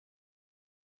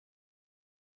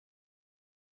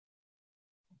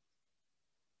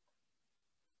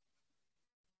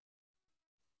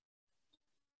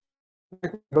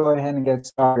go ahead and get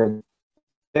started.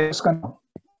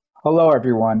 Hello,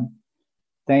 everyone.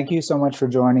 Thank you so much for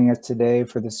joining us today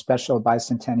for this special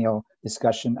bicentennial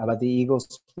discussion about the Eagle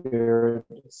Spirit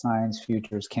Science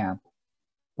Futures Camp.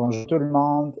 Bonjour tout le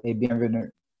monde et bienvenue.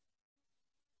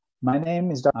 My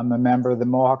name is I'm a member of the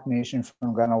Mohawk Nation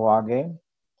from Kahnawake.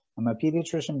 I'm a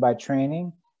pediatrician by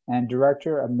training and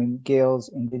director of McGill's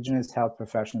Indigenous Health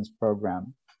Professions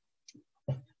Program.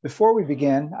 Before we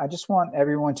begin, I just want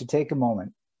everyone to take a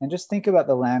moment and just think about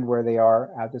the land where they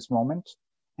are at this moment,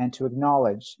 and to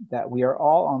acknowledge that we are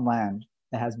all on land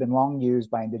that has been long used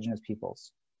by Indigenous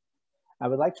peoples. I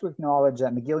would like to acknowledge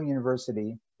that McGill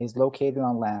University is located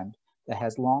on land that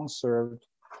has long served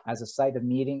as a site of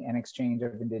meeting and exchange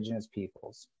of Indigenous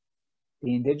peoples.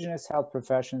 The Indigenous Health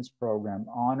Professions Program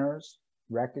honors,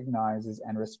 recognizes,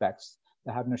 and respects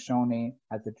the Haudenosaunee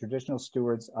as the traditional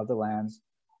stewards of the lands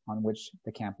on which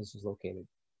the campus is located.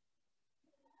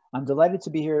 I'm delighted to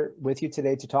be here with you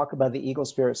today to talk about the Eagle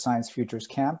Spirit Science Futures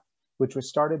Camp, which was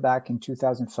started back in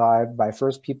 2005 by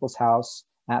First People's House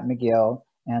at McGill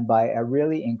and by a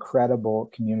really incredible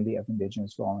community of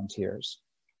Indigenous volunteers.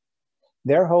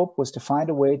 Their hope was to find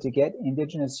a way to get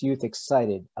Indigenous youth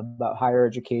excited about higher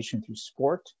education through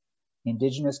sport,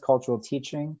 Indigenous cultural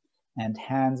teaching, and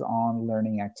hands-on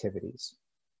learning activities.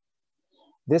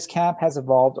 This camp has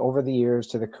evolved over the years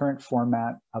to the current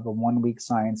format of a one-week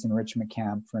science enrichment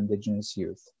camp for Indigenous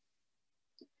youth.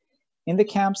 In the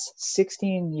camp's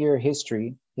 16-year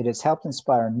history, it has helped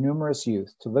inspire numerous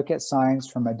youth to look at science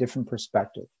from a different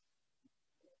perspective.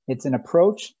 It's an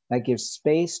approach that gives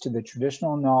space to the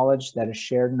traditional knowledge that is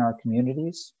shared in our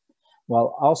communities,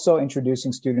 while also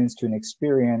introducing students to an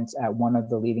experience at one of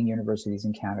the leading universities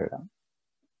in Canada.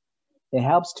 It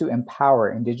helps to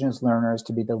empower Indigenous learners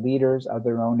to be the leaders of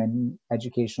their own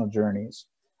educational journeys,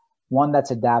 one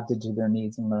that's adapted to their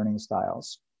needs and learning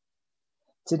styles.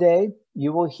 Today,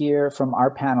 you will hear from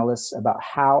our panelists about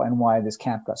how and why this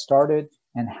camp got started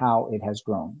and how it has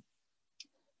grown.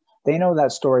 They know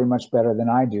that story much better than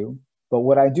I do, but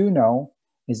what I do know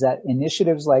is that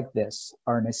initiatives like this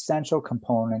are an essential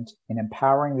component in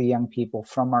empowering the young people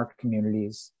from our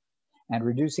communities and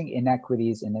reducing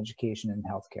inequities in education and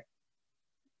healthcare.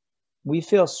 We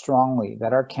feel strongly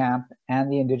that our camp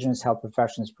and the Indigenous Health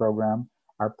Professions Program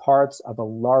are parts of a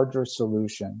larger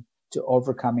solution to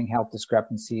overcoming health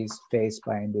discrepancies faced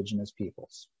by Indigenous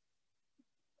peoples.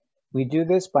 We do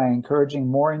this by encouraging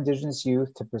more Indigenous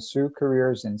youth to pursue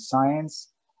careers in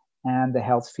science and the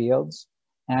health fields,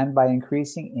 and by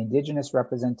increasing Indigenous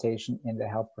representation in the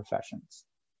health professions.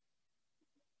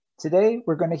 Today,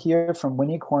 we're going to hear from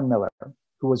Waneek Horn-Miller,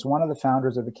 who was one of the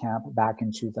founders of the camp back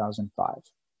in 2005.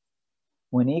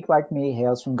 Waneek, like me,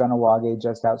 hails from Kahnawake,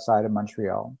 just outside of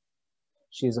Montreal.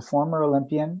 She is a former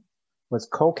Olympian, was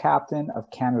co-captain of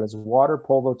Canada's water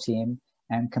polo team,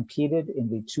 and competed in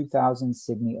the 2000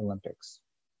 Sydney Olympics.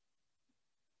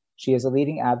 She is a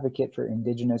leading advocate for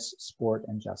Indigenous sport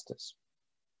and justice.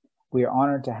 We are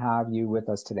honored to have you with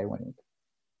us today, Waneek.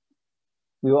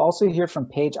 We will also hear from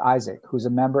Paige Isaac, who's a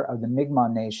member of the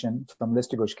Mi'kmaq Nation from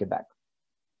Listuguj, Quebec.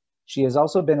 She has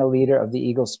also been a leader of the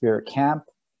Eagle Spirit Camp,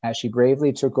 as she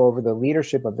bravely took over the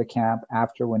leadership of the camp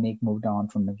after Waneek moved on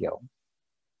from McGill.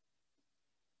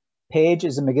 Paige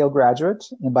is a McGill graduate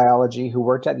in biology who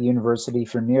worked at the university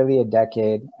for nearly a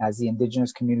decade as the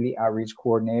Indigenous Community Outreach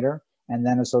Coordinator and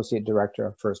then Associate Director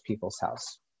of First People's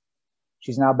House.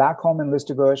 She's now back home in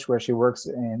Listuguj, where she works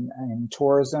in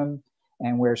tourism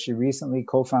and where she recently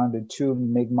co-founded 2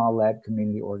 Mi'kmaq-led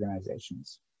community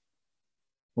organizations.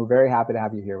 We're very happy to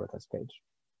have you here with us, Paige.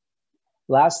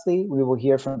 Lastly, we will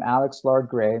hear from Alex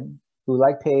Allard-Gray, who,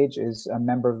 like Paige, is a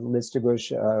member of the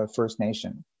Listuguj First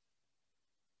Nation.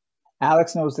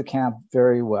 Alex knows the camp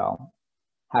very well,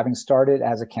 having started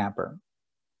as a camper.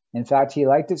 In fact, he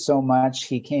liked it so much,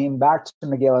 he came back to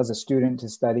McGill as a student to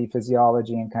study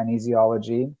physiology and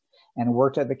kinesiology and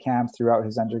worked at the camp throughout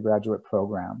his undergraduate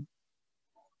program.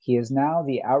 He is now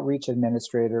the outreach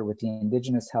administrator with the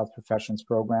Indigenous Health Professions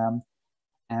Program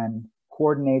and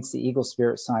coordinates the Eagle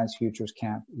Spirit Science Futures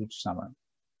Camp each summer.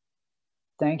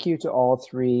 Thank you to all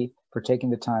three for taking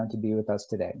the time to be with us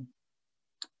today.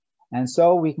 And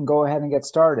so we can go ahead and get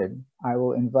started. I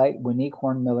will invite Waneek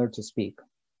Horn-Miller to speak.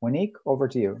 Waneek, over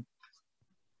to you.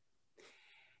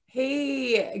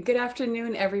 Hey, good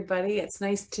afternoon, everybody. It's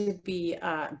nice to be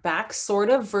back, sort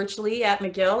of virtually at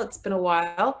McGill. It's been a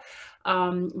while,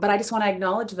 but I just want to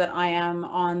acknowledge that I am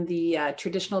on the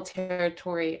traditional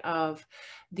territory of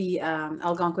the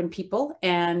Algonquin people,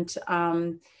 and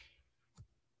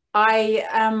I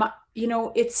am, you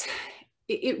know,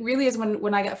 it really is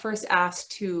when I got first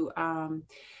asked to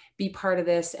be part of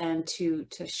this and to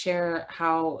share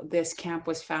how this camp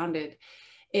was founded.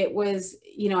 It was,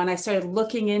 you know, and I started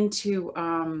looking into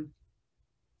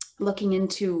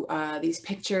these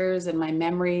pictures and my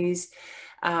memories.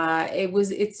 It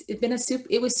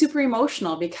was super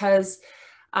emotional because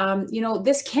you know,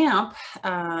 this camp,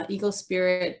 Eagle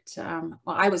Spirit, well,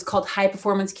 I was called High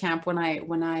Performance Camp when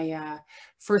I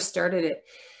first started it.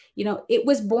 You know, it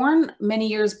was born many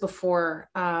years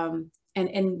before,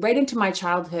 and right into my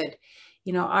childhood.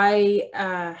 You know, I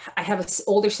have an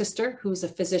older sister who's a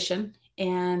physician,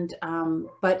 and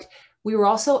but we were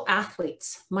also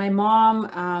athletes. My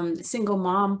mom, single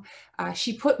mom,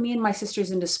 she put me and my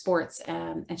sisters into sports,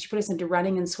 and she put us into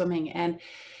running and swimming, and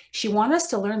she wanted us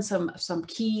to learn some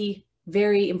key,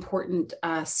 very important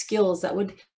skills that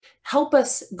would help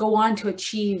us go on to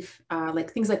achieve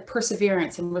like things like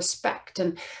perseverance and respect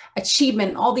and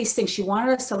achievement, all these things. She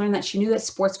wanted us to learn that. She knew that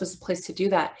sports was the place to do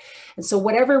that. And so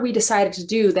whatever we decided to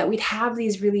do, that we'd have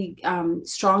these really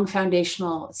strong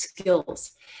foundational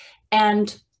skills.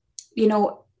 And, you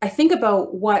know, I think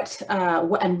about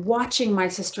and watching my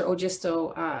sister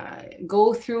Ojisto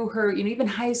go through her, you know, even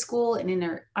high school and in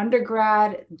her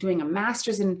undergrad, doing a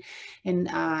master's in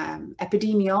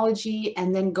epidemiology,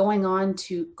 and then going on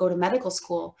to go to medical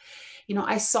school. You know,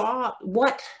 I saw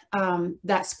what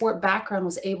that sport background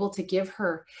was able to give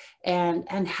her,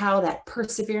 and how that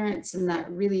perseverance and that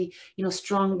really, you know,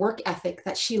 strong work ethic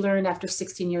that she learned after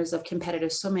 16 years of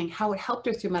competitive swimming, how it helped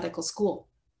her through medical school.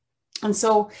 And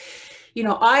so, you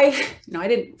know, I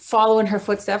didn't follow in her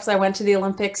footsteps. I went to the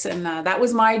Olympics, and that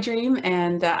was my dream.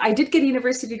 And I did get a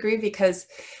university degree because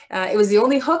it was the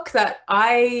only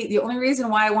the only reason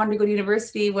why I wanted to go to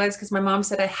university was because my mom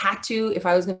said I had to if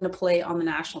I was going to play on the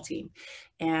national team.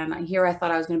 And here I thought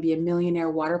I was going to be a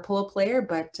millionaire water polo player,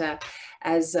 but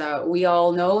as we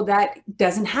all know, that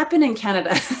doesn't happen in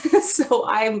Canada. So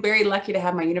I'm very lucky to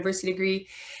have my university degree,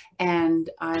 and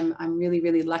I'm really,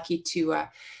 really lucky to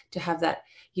have that,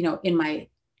 you know,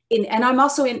 and I'm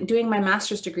also doing my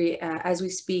master's degree as we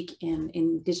speak in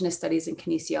Indigenous Studies and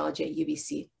Kinesiology at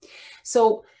UBC.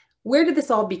 So where did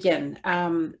this all begin?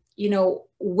 You know,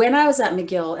 when I was at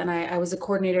McGill and I was a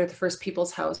coordinator at the First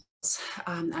People's House,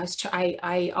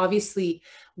 I obviously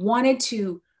wanted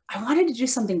to do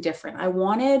something different. I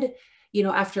wanted, you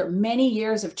know, after many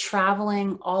years of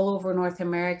traveling all over North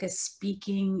America,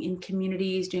 speaking in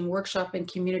communities, doing workshop in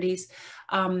communities,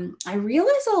 I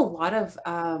realized a lot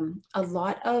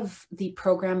of the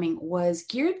programming was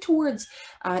geared towards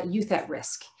youth at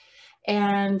risk.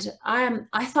 And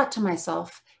I thought to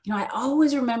myself, you know, I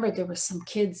always remembered there were some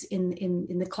kids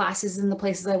in the classes and the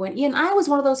places I went. And I was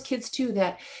one of those kids too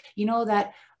that, you know,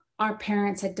 that our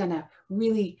parents had done a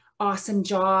really awesome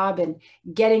job and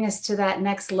getting us to that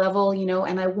next level, you know,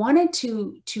 and I wanted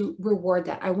to reward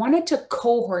that. I wanted to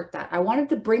cohort that. I wanted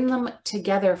to bring them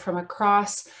together from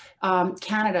across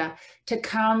Canada to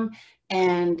come.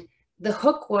 And the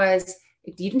hook was,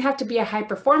 you didn't have to be a high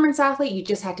performance athlete, you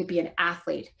just had to be an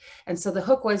athlete. And so the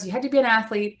hook was, you had to be an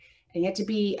athlete, and you had to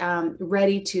be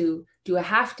ready to do a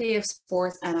half day of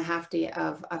sports and a half day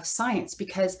of science,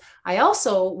 because I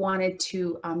also wanted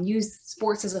to use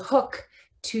sports as a hook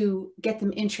to get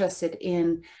them interested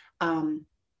in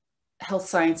health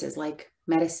sciences like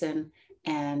medicine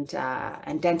and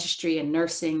dentistry and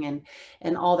nursing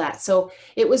and all that. So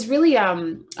it was really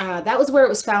that was where it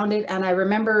was founded. And I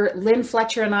remember Lynn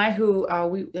Fletcher and I, who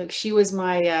she was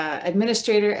my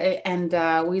administrator, and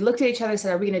we looked at each other and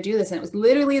said, "Are we going to do this?" And it was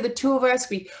literally the two of us.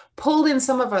 We pulled in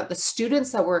some of the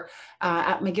students that were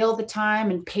at McGill at the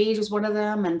time, and Paige was one of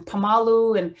them, and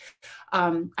Pamalu, and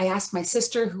I asked my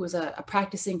sister, who was a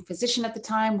practicing physician at the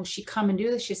time, will she come and do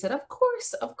this? She said, of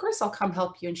course, I'll come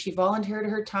help you. And she volunteered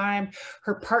her time.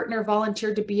 Her partner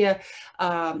volunteered to be a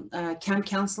camp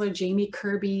counselor, Jamie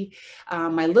Kirby.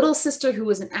 My little sister, who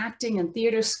was in acting and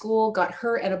theater school, got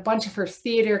her and a bunch of her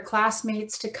theater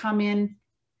classmates to come in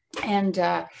and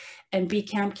be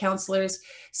camp counselors.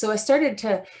 So I started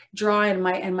to draw in,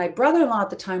 my brother-in-law at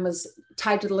the time was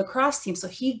tied to the lacrosse team. So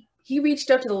he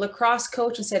reached out to the lacrosse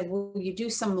coach and said, will you do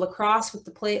some lacrosse with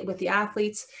the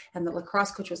athletes? And the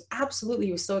lacrosse coach was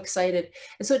he was so excited.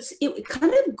 And so it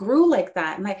kind of grew like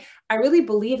that. And I really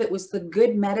believe it was the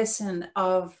good medicine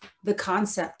of the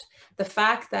concept. The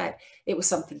fact that it was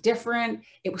something different,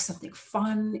 it was something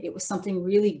fun, it was something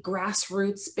really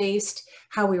grassroots based,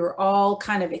 how we were all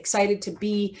kind of excited to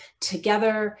be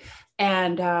together.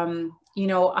 And, you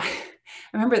know, I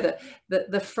remember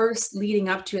the first leading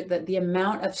up to it, the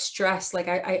amount of stress, like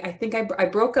I think I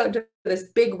broke out into this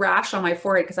big rash on my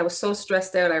forehead because I was so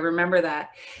stressed out. I remember that.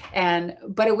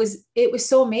 But it was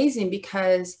so amazing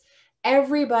because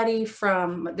everybody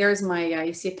from, there's my,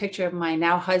 you see a picture of my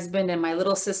now husband and my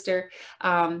little sister.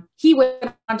 He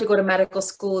went on to go to medical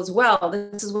school as well.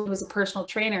 This is when he was a personal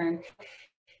trainer. And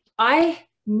I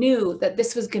knew that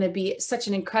this was going to be such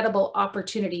an incredible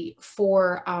opportunity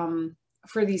for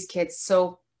these kids.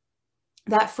 So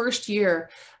that first year,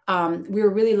 we were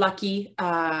really lucky.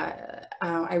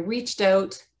 I reached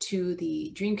out to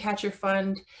the Dreamcatcher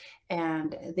Fund,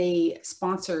 and they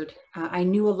sponsored. I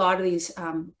knew a lot of these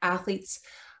athletes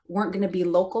weren't going to be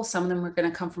local. Some of them were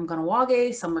going to come from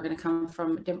Kahnawake, some were going to come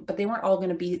from, but they weren't all going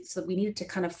to be. So we needed to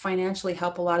kind of financially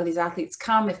help a lot of these athletes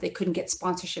come if they couldn't get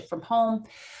sponsorship from home.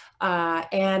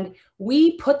 And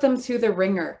we put them through the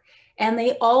ringer, and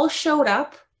they all showed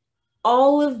up.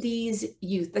 All of these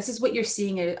youth, this is what you're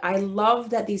seeing. I love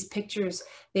that these pictures,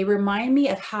 they remind me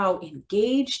of how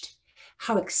engaged,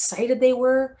 how excited they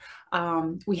were.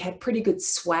 We had pretty good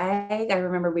swag. I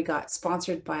remember we got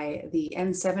sponsored by the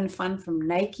N7 Fund from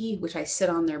Nike, which I sit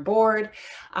on their board,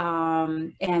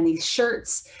 and these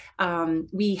shirts.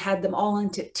 We had them all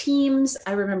into teams.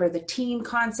 I remember the team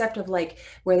concept of like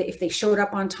where if they showed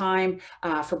up on time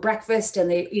for breakfast, and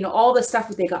they, you know, all the stuff,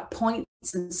 they got points.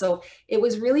 And so it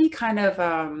was really kind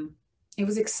of, it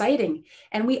was exciting.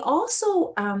 And we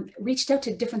also reached out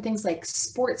to different things like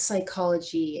sports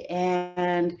psychology.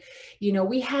 And, you know,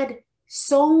 we had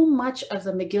so much of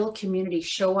the McGill community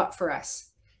show up for us,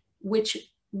 which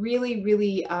really,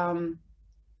 really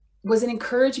was an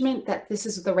encouragement that this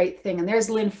is the right thing. And there's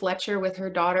Lynn Fletcher with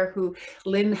her daughter, who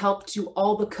Lynn helped do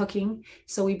all the cooking.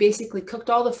 So we basically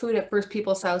cooked all the food at First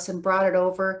People's House and brought it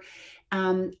over.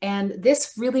 And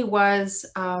this really was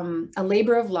a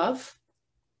labor of love.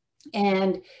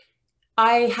 And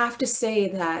I have to say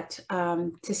that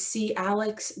to see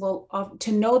Alex, well,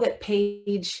 to know that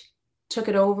Paige took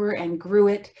it over and grew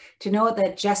it, to know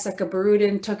that Jessica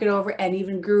Barudin took it over and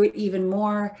even grew it even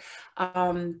more,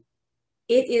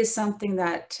 it is something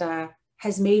that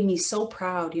has made me so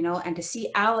proud, you know. And to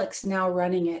see Alex now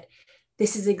running it,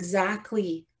 this is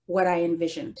exactly what I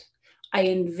envisioned. I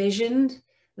envisioned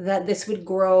that this would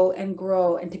grow and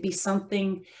grow, and to be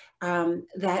something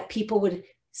that people would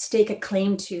stake a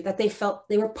claim to, that they felt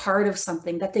they were part of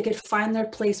something, that they could find their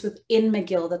place within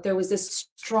McGill, that there was this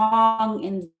strong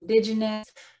Indigenous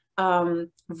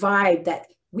vibe that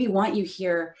we want you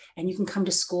here and you can come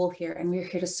to school here and we're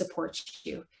here to support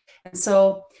you. And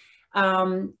so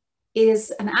it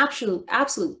is an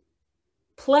absolute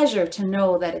pleasure to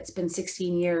know that it's been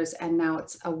 16 years and now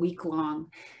it's a week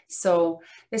long. So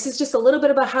this is just a little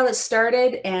bit about how it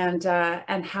started and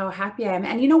how happy I am.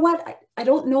 And you know what? I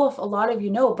don't know if a lot of you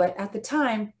know, but at the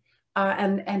time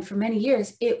and for many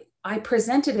years, I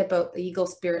presented about the Eagle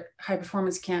Spirit High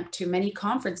Performance Camp to many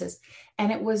conferences,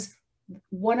 and it was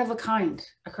one of a kind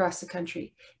across the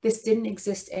country. This didn't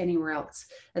exist anywhere else.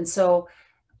 And so,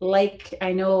 like,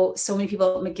 I know so many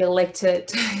people at McGill like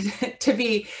to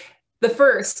be the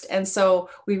first, and so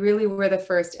we really were the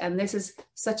first. And this is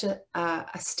such a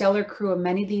stellar crew. And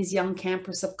many of these young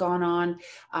campers have gone on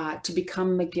to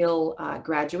become McGill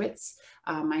graduates.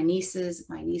 My niece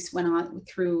went on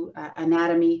through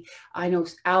anatomy. I know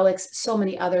Alex, so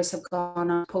many others have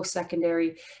gone on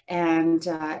post-secondary and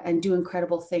do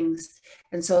incredible things.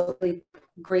 And so really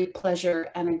great pleasure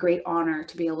and a great honor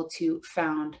to be able to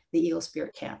found the Eagle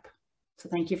Spirit Camp. So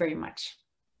thank you very much.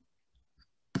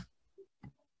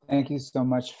 Thank you so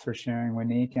much for sharing,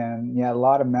 Waneek. And yeah, a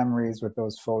lot of memories with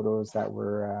those photos that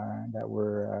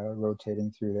were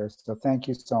rotating through there. So thank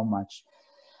you so much.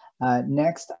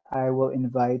 Next, I will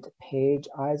invite Paige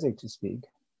Isaac to speak.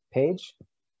 Paige?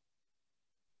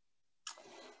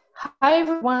 Hi,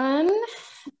 everyone.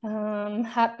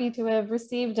 Happy to have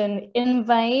received an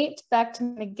invite back to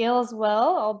McGill as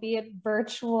well, albeit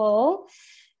virtual.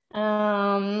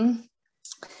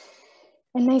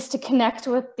 And nice to connect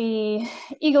with the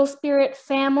Eagle Spirit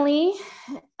family.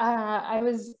 I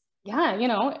was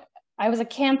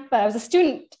a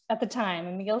student at the time,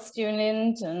 a McGill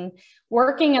student, and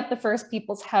working at the First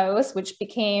People's House, which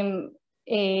became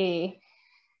a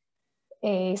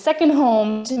second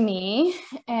home to me.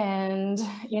 And,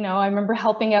 you know, I remember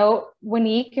helping out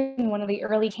Waneek in one of the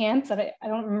early camps that I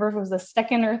don't remember if it was the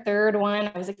second or third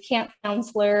one. I was a camp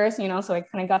counselor, you know, so I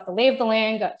kind of got the lay of the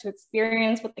land, got to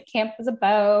experience what the camp was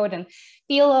about and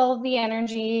feel all of the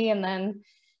energy. And then,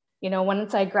 you know,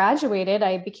 once I graduated,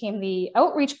 I became the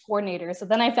outreach coordinator. So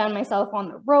then I found myself on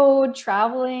the road,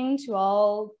 traveling to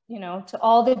all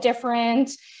the different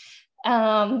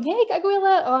hey,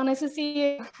 Gaguila, oh, nice to see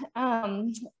you.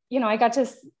 You know, I got to,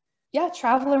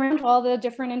 travel around to all the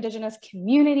different Indigenous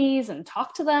communities and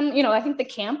talk to them. You know, I think the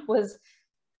camp was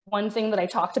one thing that I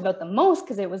talked about the most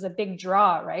because it was a big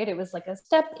draw, right? It was like a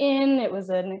step in, it was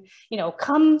an, you know,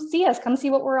 come see us, come see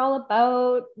what we're all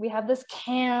about. We have this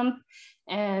camp.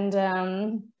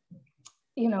 And,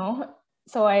 you know,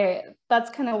 so that's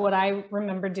kind of what I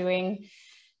remember doing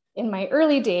in my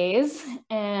early days.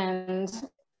 And,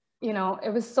 you know, it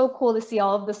was so cool to see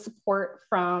all of the support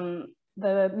from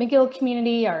the McGill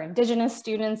community, our Indigenous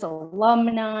students,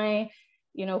 alumni,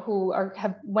 you know, who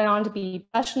have went on to be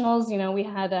professionals. You know, we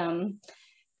had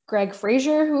Greg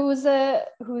Frazier, who's a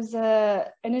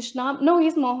Anishinaabe. No,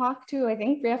 he's Mohawk too, I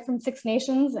think. Yeah, from Six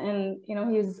Nations, and you know,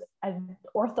 he's an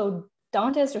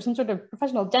orthodontist or some sort of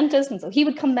professional dentist, and so he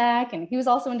would come back, and he was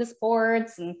also into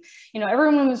sports, and you know,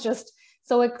 everyone was just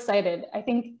so excited. I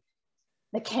think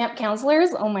the camp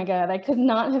counselors, oh my God, I could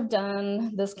not have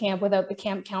done this camp without the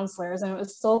camp counselors. And it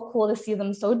was so cool to see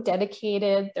them so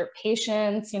dedicated, their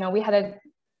patience. You know, we had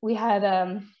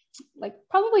like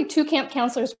probably 2 camp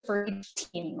counselors for each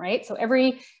team, right? So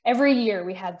every year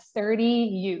we had 30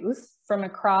 youth from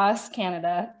across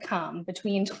Canada come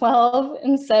between 12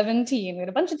 and 17. We had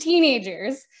a bunch of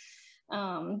teenagers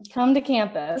come to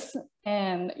campus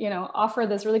and, you know, offer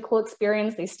this really cool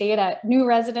experience. They stayed at new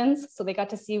residence, so they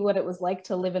got to see what it was like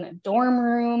to live in a dorm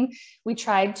room. We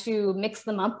tried to mix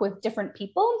them up with different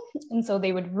people, and so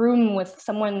they would room with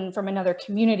someone from another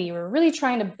community. We're really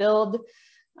trying to build,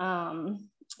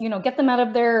 you know, get them out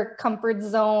of their comfort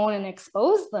zone and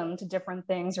expose them to different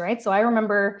things, right? So I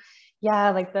remember, yeah,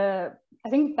 like I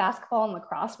think basketball and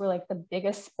lacrosse were like the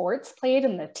biggest sports played,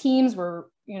 and the teams were,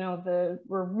 you know,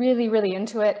 were really, really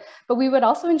into it. But we would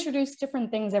also introduce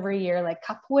different things every year, like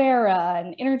capoeira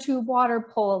and inner tube water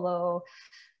polo,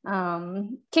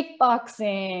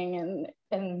 kickboxing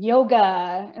and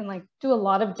yoga, and like do a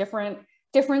lot of different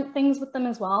things with them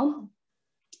as well.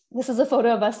 This is a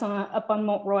photo of us up on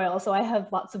Mount Royal. So I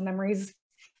have lots of memories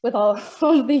with all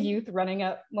of the youth running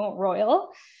up Mount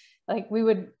Royal. Like we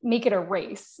would make it a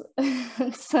race.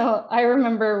 So I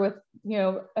remember with, you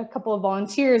know, a couple of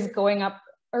volunteers going up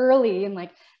early and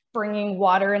like bringing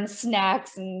water and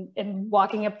snacks and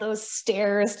walking up those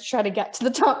stairs to try to get to the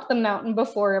top of the mountain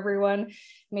before everyone,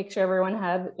 make sure everyone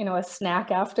had, you know, a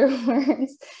snack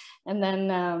afterwards. And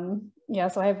then, yeah,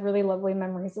 so I have really lovely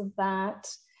memories of that.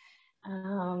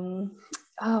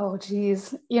 Oh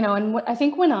geez, you know, and I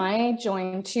think when I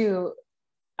joined too,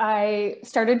 I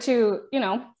started to, you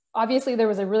know, obviously there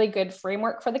was a really good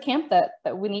framework for the camp that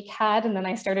Waneek had, and then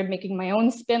I started making my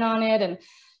own spin on it. And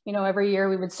you know, every year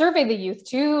we would survey the youth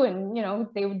too, and you know,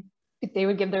 they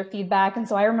would give their feedback. And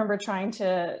so I remember trying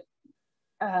to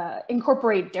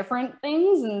incorporate different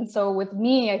things. And so with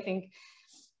me, I think,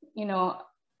 you know,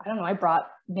 I don't know, I brought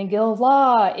McGill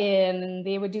Law in, and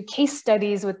they would do case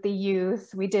studies with the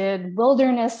youth. We did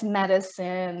wilderness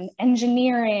medicine,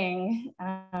 engineering.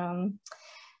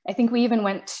 I think we even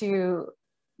went to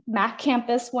Mac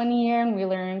campus one year, and we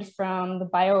learned from the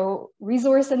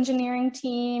bioresource engineering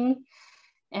team.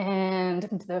 And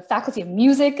the faculty of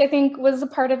music, I think, was a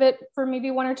part of it for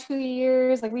maybe 1 or 2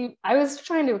 years. Like I was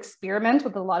trying to experiment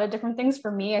with a lot of different things. For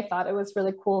me, I thought it was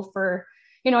really cool for,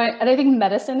 you know, and I think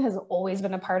medicine has always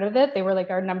been a part of it. They were like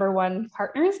our #1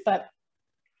 partners, but,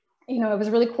 you know, it was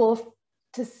really cool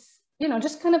to, you know,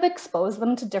 just kind of expose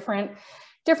them to different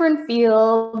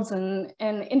fields and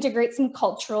integrate some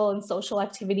cultural and social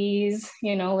activities.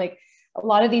 You know, like a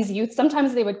lot of these youth,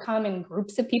 sometimes they would come in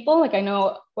groups of people. Like I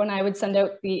know when I would send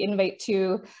out the invite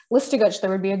to Listuguj, there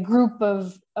would be a group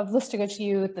of Listuguj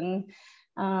youth, and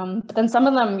but then some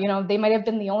of them, you know, they might have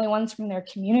been the only ones from their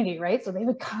community, right? So they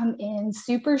would come in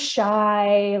super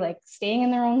shy, like staying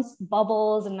in their own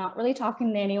bubbles and not really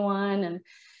talking to anyone. And,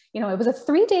 you know, it was a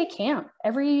 3-day camp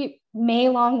every May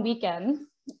long weekend.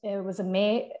 It was a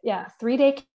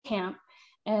 3-day camp.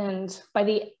 And by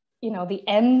the, you know, the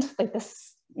end, like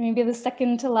this, maybe the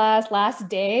second to last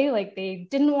day, like they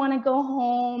didn't want to go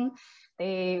home.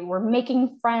 They were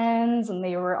making friends, and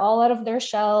they were all out of their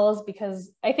shells,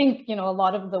 because I think, you know, a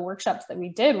lot of the workshops that we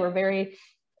did were very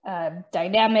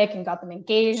dynamic and got them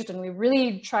engaged. And we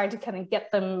really tried to kind of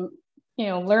get them, you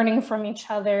know, learning from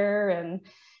each other and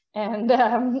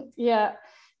yeah.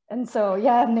 And so,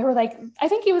 yeah, and they were like, I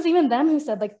think it was even them who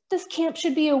said, like, this camp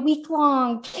should be a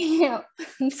week-long camp.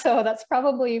 And so that's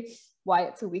probably why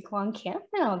it's a week-long camp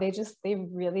now. They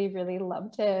really, really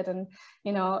loved it. And,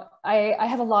 you know, I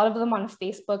have a lot of them on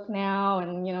Facebook now,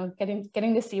 and, you know,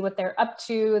 getting to see what they're up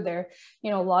to. They're,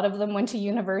 you know, a lot of them went to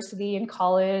university and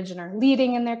college and are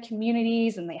leading in their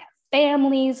communities, and they have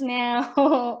families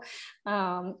now.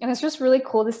 And it's just really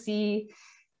cool to see,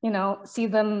 you know, see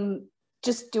them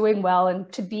just doing well,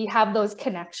 and to have those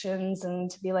connections,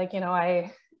 and to be like, you know,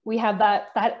 I we have that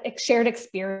shared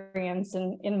experience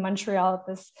in Montreal at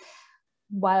this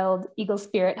wild Eagle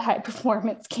Spirit high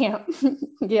performance camp.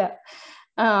 Yeah.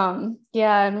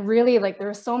 Yeah, and really, like, there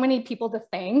were so many people to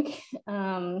thank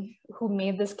who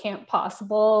made this camp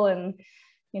possible. And,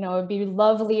 you know, it'd be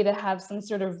lovely to have some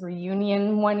sort of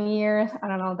reunion one year. I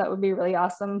don't know, that would be really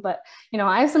awesome. But, you know,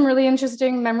 I have some really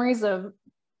interesting memories of,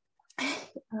 I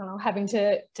don't know, having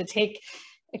to take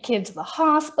a kid to the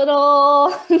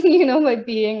hospital, you know, like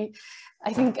being,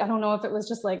 I don't know if it was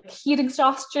just like heat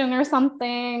exhaustion or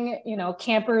something, you know,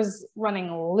 campers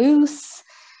running loose,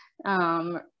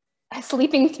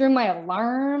 sleeping through my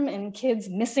alarm, and kids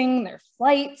missing their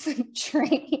flights and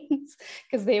trains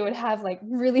because they would have like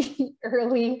really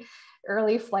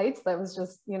early flights that was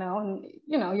just, you know, and,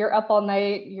 you know, you're up all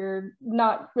night, you're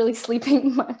not really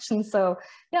sleeping much. And so,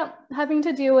 yeah, having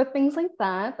to deal with things like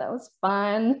that was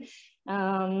fun.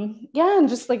 Yeah, and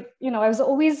just like, you know, I was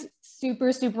always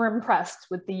super, super impressed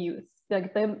with the youth,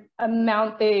 like the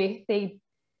amount they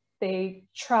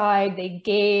tried, they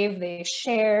gave, they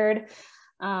shared.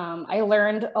 I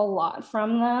learned a lot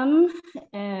from them.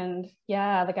 And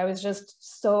yeah, like I was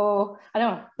just so, I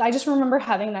don't know, I just remember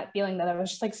having that feeling that I was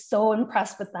just like so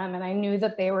impressed with them. And I knew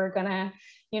that they were gonna,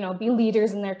 you know, be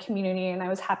leaders in their community. And I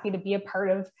was happy to be a part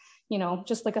of, you know,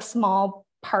 just like a small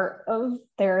part of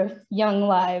their young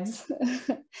lives.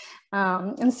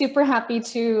 And super happy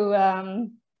to,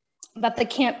 that the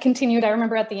camp continued. I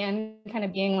remember at the end kind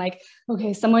of being like,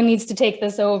 okay, someone needs to take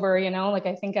this over, you know, like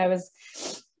I think it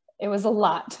was a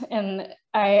lot. And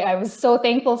I was so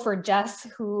thankful for Jess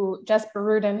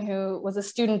Barudin, who was a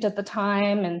student at the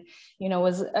time and, you know,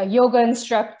 was a yoga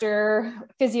instructor,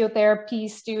 physiotherapy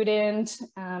student,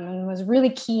 and was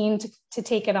really keen to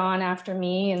take it on after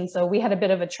me. And so we had a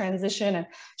bit of a transition, and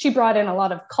she brought in a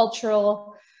lot of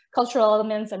cultural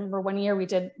elements. I remember one year we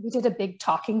did a big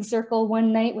talking circle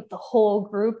one night with the whole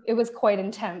group. It was quite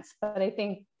intense, but I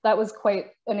think that was quite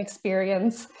an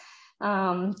experience,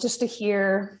 just to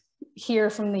hear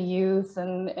from the youth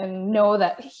and know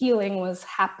that healing was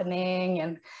happening.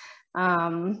 And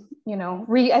you know,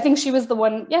 I think she was the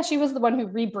one who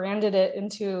rebranded it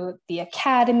into the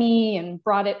academy and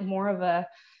brought it more of the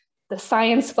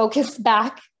science focus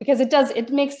back, because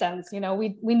it makes sense. You know,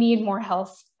 we need more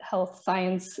health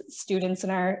science students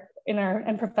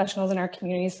and professionals in our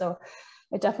community. So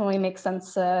it definitely makes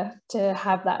sense to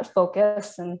have that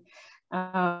focus. And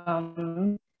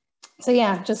so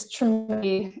yeah, just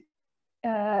tremendously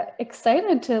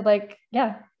excited to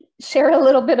share a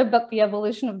little bit about the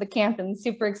evolution of the camp, and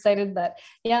super excited that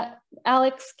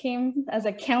Alex came as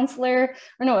a counselor,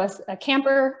 a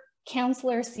camper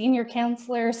counselor, senior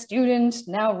counselor, student,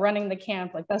 now running the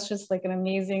camp. Like, that's just like an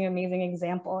amazing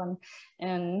example,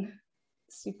 and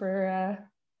super,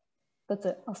 that's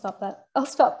it. I'll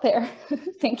stop there.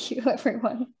 Thank you,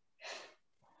 everyone.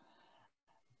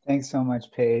 Thanks so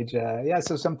much, Paige.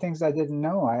 So some things I didn't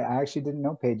know. I actually didn't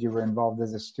know, Paige, you were involved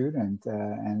as a student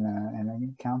and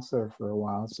a counselor for a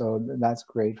while. So that's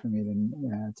great for me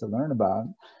to learn about.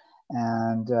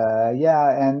 And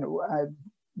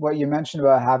what you mentioned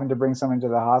about having to bring someone to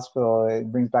the hospital,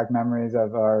 it brings back memories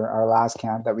of our last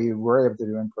camp that we were able to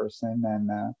do in person.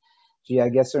 And I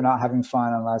guess they're not having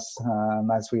fun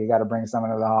unless we got to bring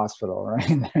someone to the hospital,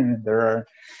 right?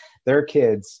 They're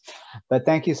kids. But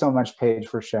thank you so much, Paige,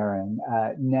 for sharing.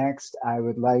 Next, I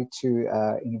would like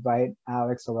to invite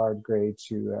Alex Allard-Gray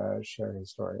to share his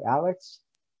story. Alex?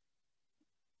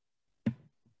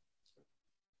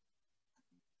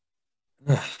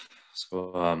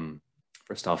 So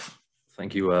first off,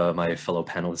 thank you, my fellow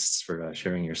panelists, for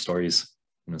sharing your stories.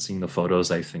 You know, seeing the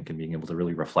photos, I think, and being able to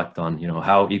really reflect on, you know,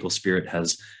 how Eagle Spirit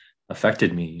has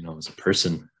affected me, you know, as a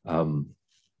person.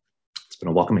 It's been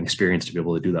a welcoming experience to be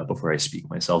able to do that before I speak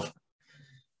myself.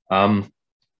 I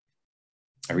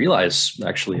realize,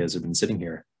 actually, as I've been sitting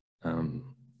here,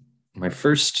 my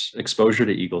first exposure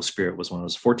to Eagle Spirit was when I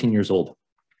was 14 years old.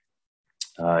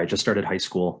 I just started high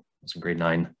school. I was in grade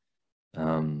 9.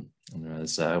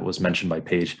 As was mentioned by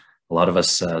Paige, a lot of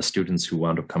us students who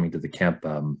wound up coming to the camp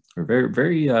were very,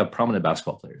 very prominent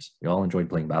basketball players. We all enjoyed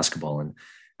playing basketball. And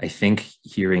I think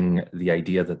hearing the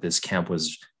idea that this camp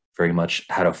was very much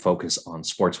had a focus on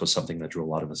sports was something that drew a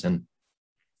lot of us in.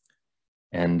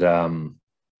 And,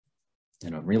 you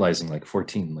know, realizing, like,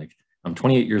 14, like, I'm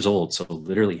 28 years old. So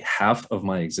literally half of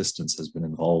my existence has been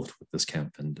involved with this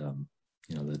camp. And,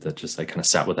 you know, that just, I kind of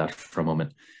sat with that for a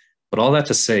moment. But all that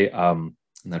to say, in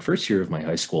that first year of my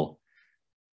high school,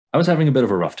 I was having a bit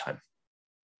of a rough time.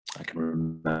 I can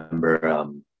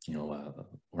remember, you know,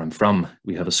 where I'm from,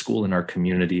 we have a school in our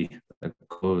community that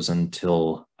goes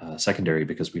until secondary,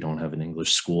 because we don't have an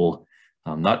English school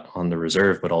not on the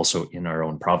reserve, but also in our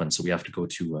own province. So we have to go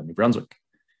to New Brunswick.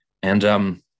 And,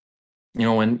 you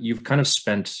know, when you've kind of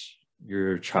spent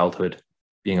your childhood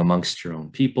being amongst your own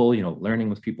people, you know, learning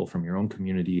with people from your own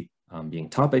community, being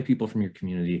taught by people from your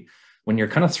community, when you're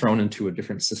kind of thrown into a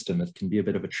different system, it can be a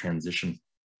bit of a transition.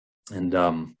 And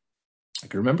I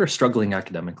can remember struggling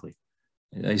academically.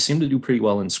 I seemed to do pretty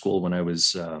well in school when I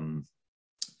was in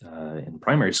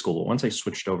primary school, but once I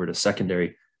switched over to secondary,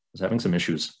 I was having some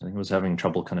issues. I think I was having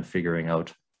trouble kind of figuring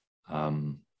out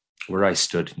where I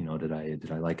stood. You know, did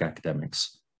I like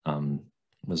academics?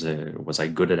 Was I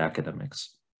good at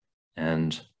academics?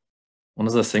 And one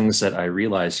of the things that I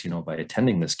realized, you know, by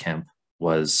attending this camp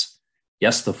was,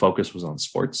 yes, the focus was on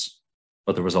sports,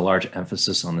 but there was a large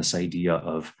emphasis on this idea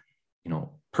of, you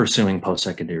know, pursuing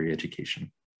post-secondary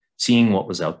education, seeing what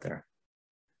was out there.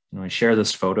 You know, I share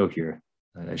this photo here.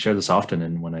 I share this often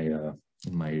in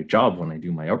in my job, when I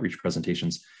do my outreach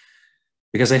presentations,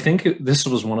 because I think this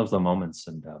was one of the moments,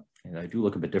 and I do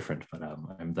look a bit different, but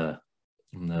I'm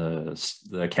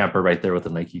the camper right there with the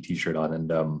Nike t-shirt on.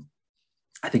 And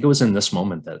I think it was in this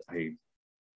moment that I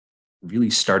really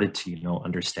started to, you know,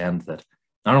 understand that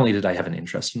not only did I have an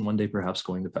interest in one day perhaps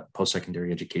going to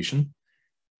post-secondary education,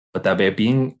 but that by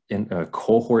being in a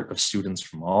cohort of students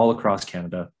from all across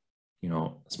Canada, you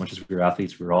know, as much as we were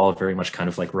athletes, we were all very much kind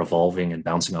of like revolving and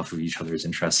bouncing off of each other's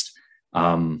interest.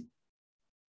 I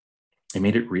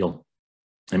made it real.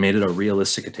 I made it a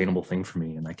realistic, attainable thing for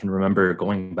me. And I can remember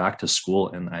going back to school,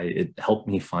 and it helped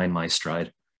me find my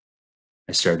stride.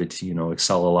 I started to, you know,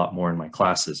 excel a lot more in my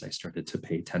classes. I started to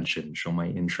pay attention, show my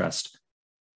interest.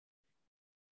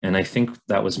 And I think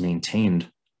that was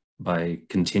maintained by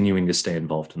continuing to stay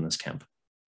involved in this camp.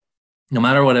 No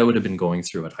matter what I would have been going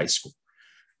through at high school,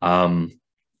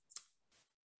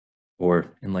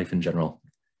 or in life in general,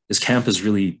 this camp has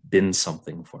really been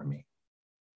something for me.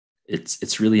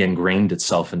 It's really ingrained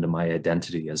itself into my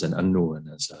identity as an unknown,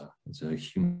 as a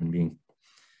human being.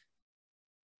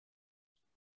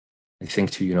 I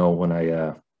think too, you know, when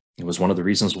it was one of the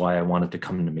reasons why I wanted to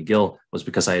come into McGill was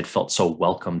because I had felt so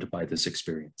welcomed by this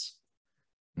experience.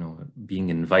 You know, being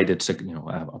invited to, you know,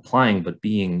 applying, but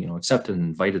being, you know, accepted and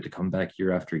invited to come back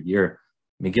year after year.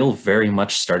 McGill very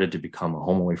much started to become a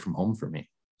home away from home for me,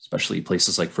 especially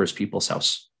places like First People's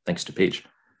House, thanks to Paige.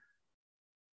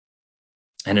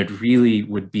 And it really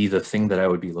would be the thing that I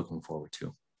would be looking forward to.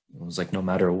 It was like, no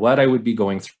matter what I would be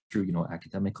going through, you know,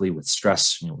 academically, with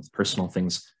stress, you know, with personal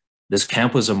things, this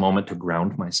camp was a moment to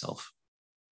ground myself.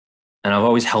 And I've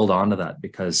always held on to that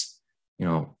because, you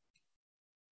know,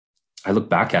 I look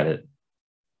back at it,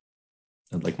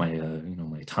 like my, you know,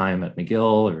 my time at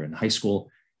McGill or in high school,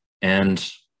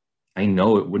 and I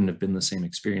know it wouldn't have been the same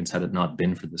experience had it not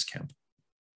been for this camp.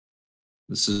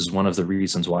 This is one of the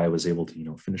reasons why I was able to, you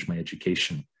know, finish my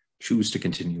education, choose to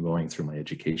continue going through my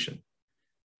education.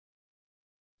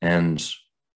 And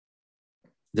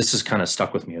this has kind of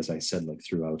stuck with me, as I said, like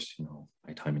throughout, you know,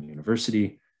 my time in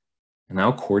university and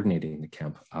now coordinating the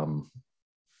camp. I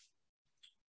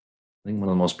think one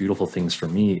of the most beautiful things for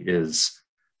me is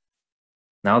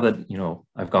now that, you know,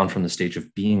 I've gone from the stage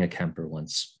of being a camper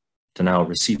once to now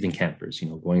receiving campers, you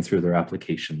know, going through their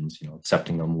applications, you know,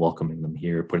 accepting them, welcoming them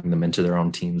here, putting them into their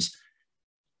own teams.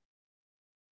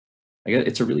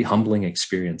 It's a really humbling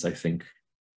experience, I think,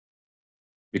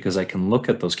 because I can look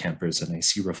at those campers and I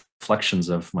see reflections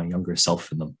of my younger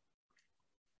self in them.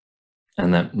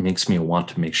 And that makes me want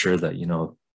to make sure that, you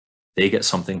know, they get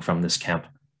something from this camp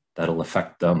that'll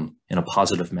affect them in a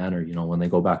positive manner, you know, when they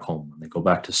go back home, when they go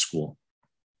back to school.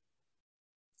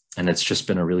 And it's just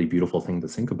been a really beautiful thing to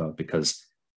think about because,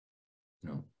 you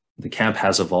know, the camp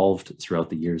has evolved throughout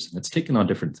the years and it's taken on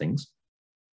different things,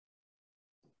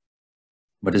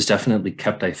 but it's definitely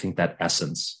kept, I think, that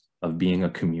essence of being a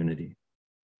community.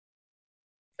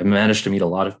 I managed to meet a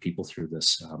lot of people through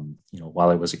this, you know, while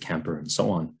I was a camper and so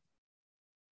on.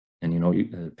 And, you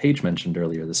know, Paige mentioned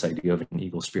earlier this idea of an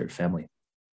Eagle Spirit family.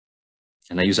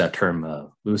 And I use that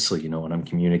term loosely, you know, when I'm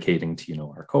communicating to, you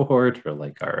know, our cohort or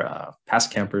like our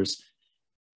past campers,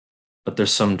 but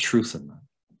there's some truth in that.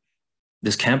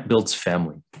 This camp builds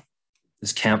family.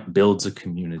 This camp builds a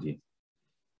community.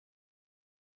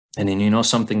 And then, you know,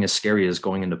 something as scary as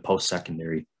going into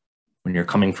post-secondary when you're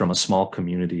coming from a small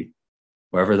community,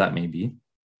 wherever that may be,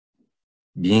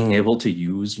 being able to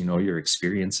use, you know, your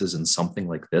experiences in something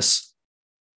like this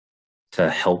to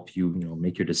help you, you know,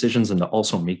 make your decisions and to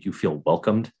also make you feel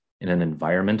welcomed in an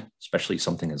environment, especially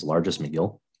something as large as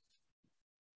McGill.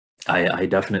 I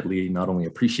definitely not only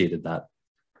appreciated that,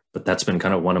 but that's been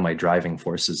kind of one of my driving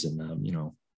forces in, you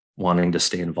know, wanting to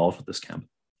stay involved with this camp.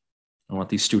 I want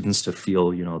these students to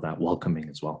feel, you know, that welcoming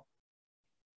as well.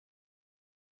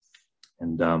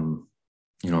 And,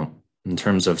 you know, in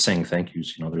terms of saying thank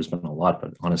yous, you know, there's been a lot,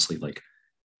 but honestly, like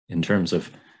in terms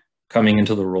of coming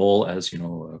into the role as, you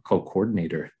know, a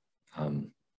co-coordinator, I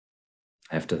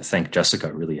have to thank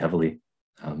Jessica really heavily.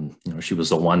 You know, she was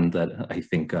the one that I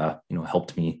think, you know,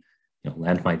 helped me, you know,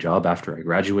 land my job after I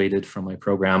graduated from my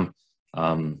program,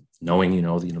 knowing, you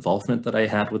know, the involvement that I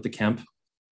had with the camp.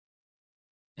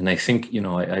 And I think, you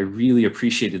know, I really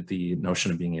appreciated the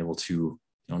notion of being able to, you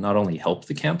know, not only help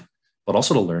the camp, but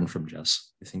also to learn from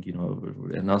Jess. I think, you know,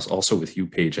 and also with you,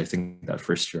 Paige, I think that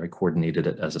first year I coordinated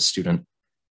it as a student.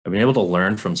 I've been able to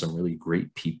learn from some really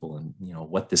great people and, you know,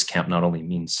 what this camp not only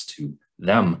means to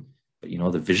them, but, you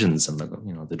know, the visions and the,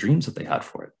 you know, the dreams that they had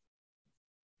for it.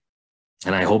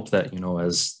 And I hope that, you know,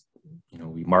 as, you know,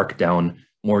 we mark down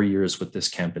more years with this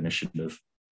camp initiative,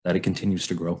 that it continues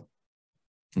to grow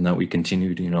and that we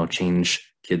continue to, you know,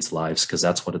 change kids' lives, because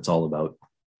that's what it's all about.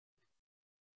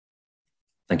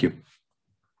 Thank you.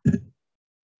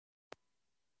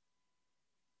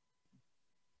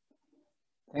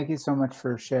 Thank you so much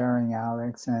for sharing,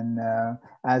 Alex. And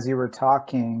as you were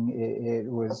talking,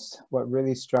 it was what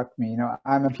really struck me. You know,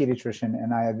 I'm a pediatrician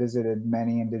and I have visited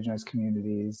many Indigenous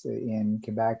communities in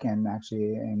Quebec and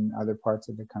actually in other parts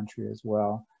of the country as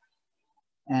well.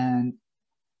 And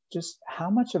just how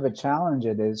much of a challenge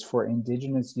it is for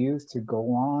Indigenous youth to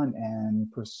go on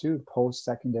and pursue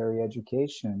post-secondary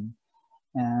education.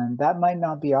 And that might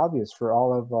not be obvious for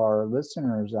all of our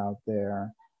listeners out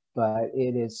there, but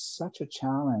it is such a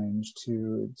challenge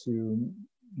to you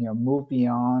know, move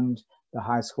beyond the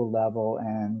high school level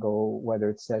and go, whether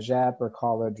it's cégep or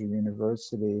college or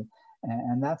university.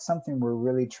 And that's something we're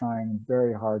really trying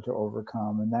very hard to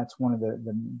overcome. And that's one of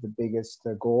the biggest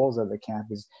goals of the camp,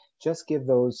 is just give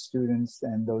those students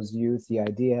and those youth the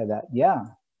idea that, yeah,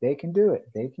 they can do it.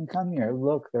 They can come here.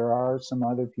 Look, there are some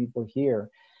other people here.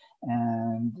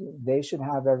 And they should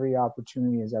have every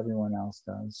opportunity as everyone else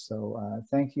does. So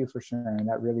thank you for sharing.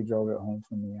 That really drove it home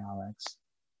for me, Alex.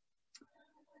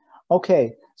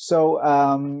 Okay, so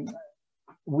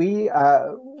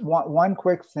one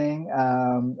quick thing.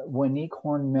 Waneek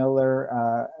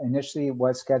Horn-Miller initially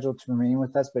was scheduled to remain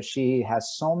with us, but she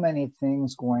has so many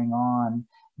things going on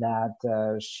that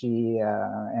she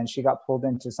got pulled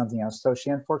into something else. So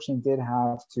she unfortunately did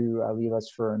have to leave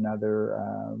us for another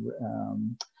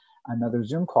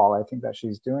Zoom call. I think that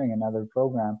she's doing another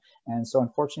program. And so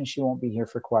unfortunately she won't be here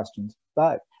for questions,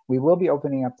 but we will be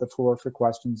opening up the floor for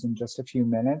questions in just a few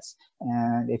minutes.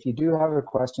 And if you do have a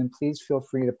question, please feel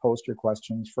free to post your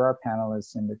questions for our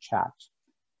panelists in the chat.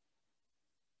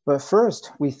 But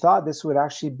first, we thought this would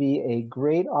actually be a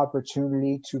great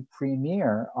opportunity to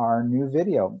premiere our new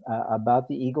video about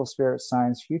the Eagle Spirit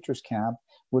Science Futures Camp,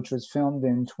 which was filmed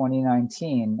in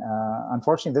 2019.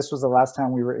 Unfortunately, this was the last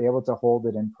time we were able to hold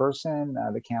it in person.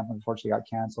 The camp unfortunately got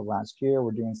canceled last year.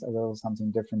 We're doing a little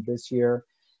something different this year.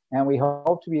 And we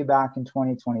hope to be back in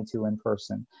 2022 in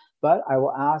person. But I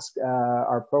will ask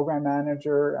our program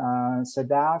manager,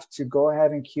 Sadaf, to go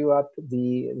ahead and queue up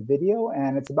the video.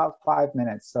 And it's about 5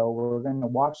 minutes. So we're going to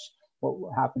watch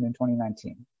what happened in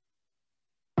 2019.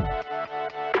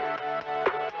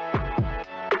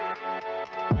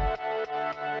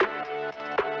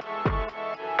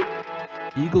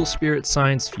 Eagle Spirit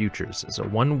Science Futures is a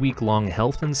one-week-long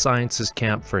health and sciences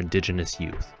camp for Indigenous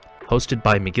youth, hosted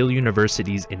by McGill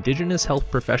University's Indigenous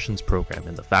Health Professions Program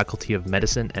in the Faculty of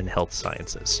Medicine and Health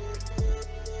Sciences.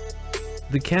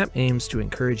 The camp aims to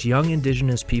encourage young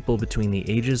Indigenous people between the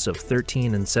ages of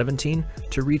 13 and 17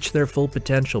 to reach their full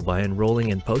potential by enrolling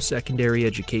in post-secondary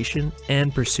education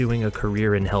and pursuing a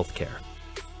career in healthcare.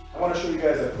 I want to show you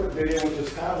guys a quick video, which is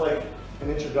kind of like an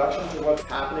introduction to what's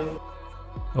happening.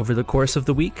 Over the course of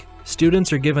the week,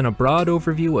 students are given a broad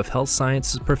overview of health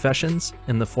sciences professions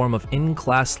in the form of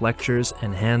in-class lectures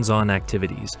and hands-on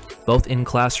activities, both in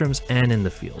classrooms and in the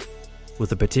field,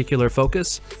 with a particular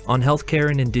focus on healthcare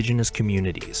in Indigenous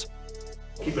communities.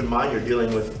 Keep in mind you're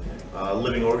dealing with a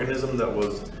living organism that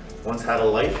once had a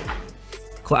life.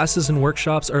 Classes and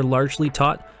workshops are largely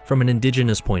taught from an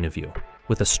Indigenous point of view,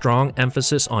 with a strong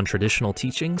emphasis on traditional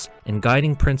teachings and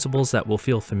guiding principles that will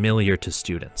feel familiar to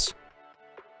students.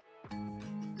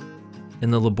 In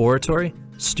the laboratory,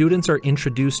 students are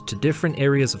introduced to different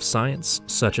areas of science,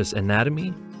 such as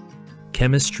anatomy,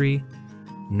 chemistry,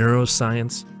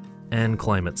 neuroscience, and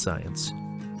climate science.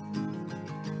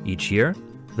 Each year,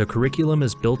 the curriculum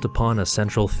is built upon a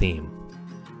central theme.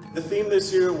 The theme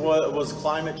this year was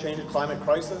climate change and climate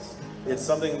crisis. It's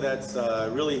something that's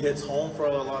really hits home for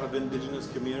a lot of Indigenous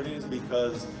communities,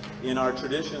 because in our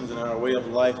traditions and our way of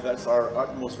life, that's our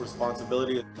utmost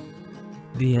responsibility.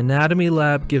 The anatomy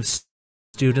lab gives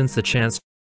students the chance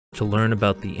to learn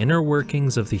about the inner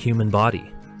workings of the human body,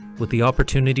 with the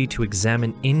opportunity to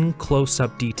examine in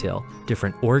close-up detail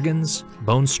different organs,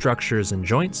 bone structures, and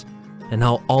joints, and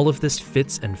how all of this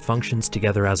fits and functions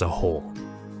together as a whole.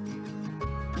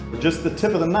 Just the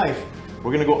tip of the knife,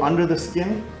 we're going to go under the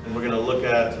skin and we're going to look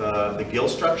at the gill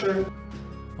structure.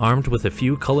 Armed with a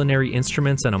few culinary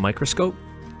instruments and a microscope,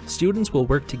 students will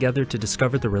work together to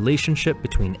discover the relationship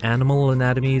between animal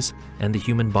anatomies and the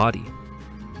human body,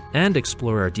 and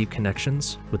explore our deep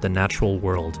connections with the natural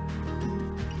world.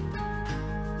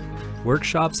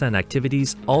 Workshops and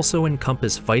activities also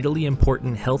encompass vitally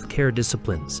important healthcare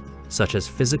disciplines, such as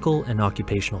physical and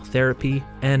occupational therapy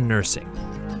and nursing.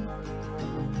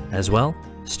 As well,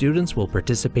 students will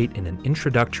participate in an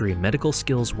introductory medical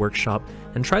skills workshop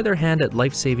and try their hand at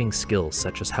life-saving skills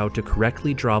such as how to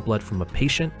correctly draw blood from a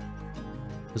patient,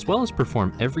 as well as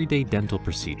perform everyday dental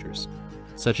procedures,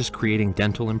 such as creating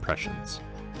dental impressions.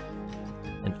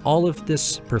 And all of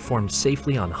this performed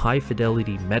safely on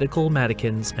high-fidelity medical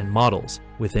mannequins and models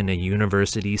within a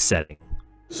university setting.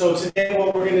 So today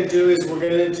what we're going to do is we're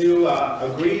going to do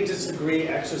agree-disagree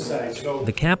exercise. So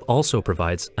the camp also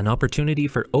provides an opportunity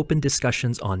for open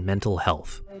discussions on mental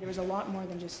health. There was a lot more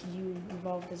than just you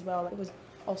involved as well. It was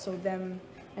also them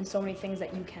and so many things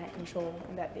that you can't control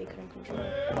and that they couldn't control.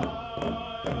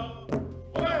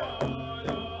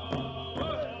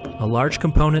 A large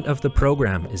component of the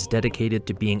program is dedicated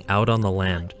to being out on the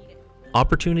land.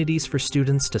 Opportunities for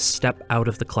students to step out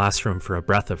of the classroom for a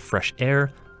breath of fresh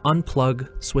air, unplug,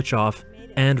 switch off,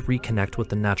 and reconnect with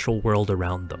the natural world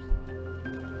around them.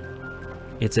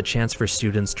 It's a chance for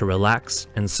students to relax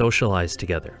and socialize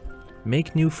together,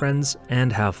 make new friends,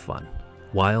 and have fun,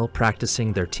 while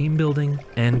practicing their team building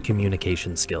and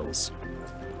communication skills.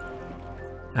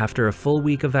 After a full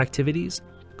week of activities,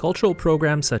 cultural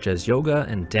programs such as yoga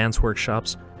and dance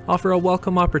workshops offer a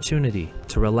welcome opportunity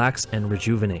to relax and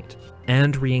rejuvenate,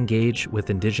 and re-engage with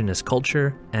Indigenous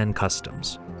culture and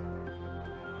customs.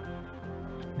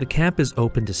 The camp is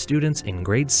open to students in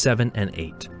grades 7 and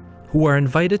 8, who are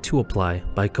invited to apply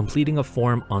by completing a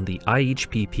form on the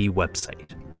IHPP website.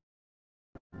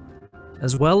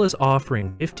 As well as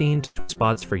offering 15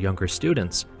 spots for younger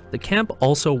students, the camp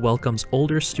also welcomes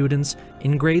older students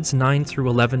in grades 9 through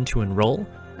 11 to enroll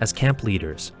as camp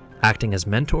leaders, acting as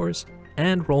mentors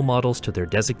and role models to their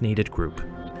designated group.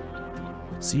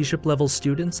 C-ship level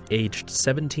students aged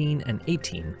 17 and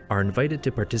 18 are invited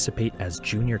to participate as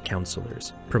junior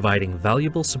counselors, providing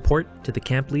valuable support to the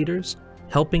camp leaders,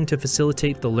 helping to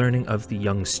facilitate the learning of the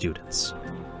young students.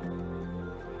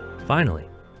 Finally,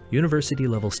 university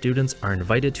level students are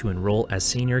invited to enroll as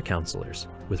senior counselors,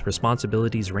 with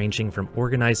responsibilities ranging from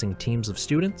organizing teams of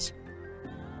students,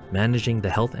 managing the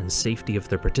health and safety of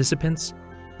their participants,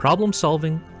 problem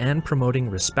solving, and promoting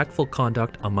respectful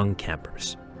conduct among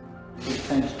campers.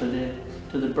 Thanks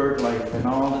to the bird life and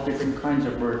all the different kinds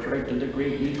of birds, right to the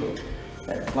great eagle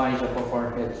that flies up above our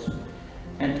heads,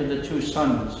 and to the two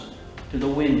suns, to the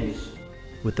winds.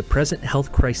 With the present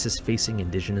health crisis facing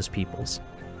Indigenous peoples,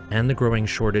 and the growing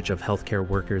shortage of healthcare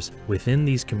workers within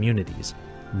these communities,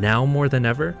 now more than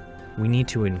ever, we need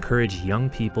to encourage young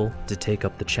people to take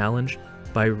up the challenge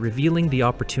by revealing the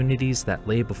opportunities that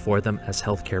lay before them as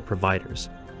healthcare providers,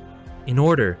 in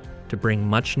order to bring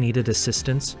much needed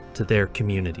assistance to their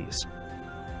communities.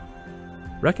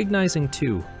 Recognizing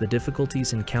too the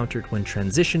difficulties encountered when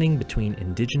transitioning between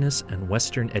Indigenous and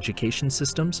Western education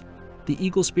systems, the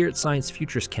Eagle Spirit Science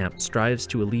Futures Camp strives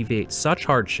to alleviate such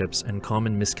hardships and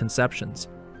common misconceptions,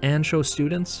 and show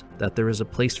students that there is a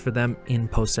place for them in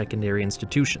post-secondary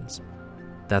institutions,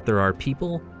 that there are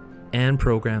people and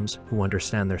programs who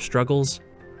understand their struggles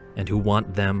and who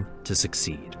want them to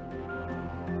succeed.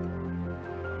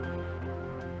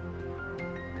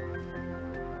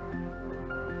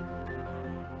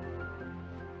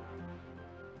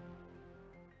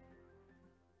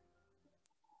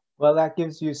 Well, that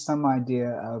gives you some idea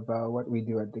of what we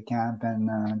do at the camp,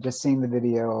 and just seeing the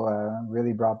video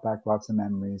really brought back lots of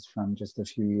memories from just a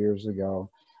few years ago.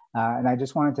 And I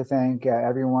just wanted to thank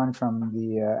everyone from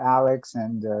the Alex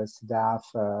and staff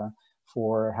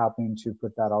for helping to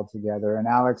put that all together. And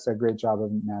Alex, a great job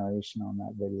of narration on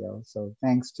that video. So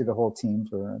thanks to the whole team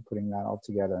for putting that all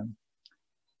together.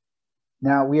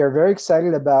 Now, we are very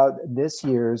excited about this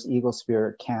year's Eagle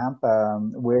Spirit Camp,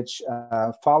 which,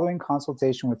 following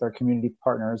consultation with our community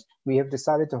partners, we have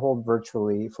decided to hold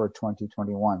virtually for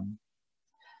 2021.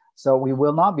 So we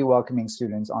will not be welcoming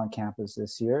students on campus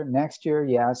this year. Next year,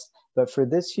 yes, but for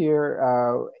this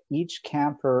year, each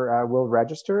camper will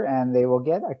register and they will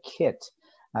get a kit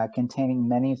containing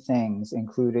many things,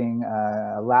 including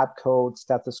a lab coat,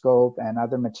 stethoscope, and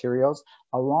other materials,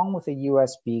 along with a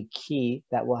USB key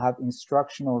that will have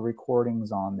instructional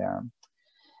recordings on there.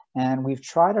 And we've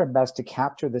tried our best to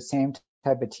capture the same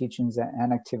type of teachings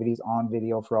and activities on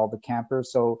video for all the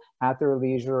campers. So at their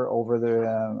leisure over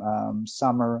the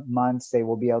summer months, they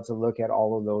will be able to look at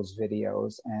all of those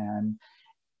videos. And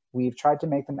we've tried to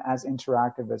make them as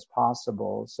interactive as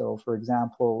possible. So for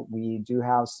example, we do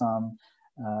have some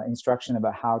instruction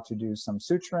about how to do some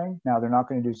suturing. Now they're not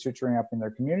going to do suturing up in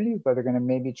their community, but they're going to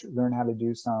maybe learn how to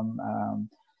do some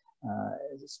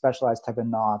specialized type of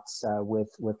knots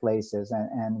with laces,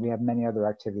 and we have many other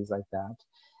activities like that.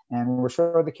 And we're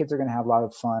sure the kids are going to have a lot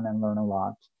of fun and learn a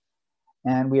lot.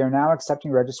 And we are now accepting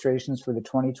registrations for the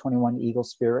 2021 Eagle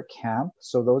Spirit Camp.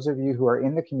 So those of you who are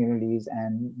in the communities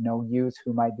and know youth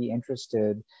who might be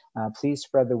interested, please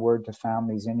spread the word to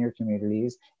families in your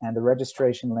communities. And the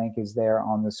registration link is there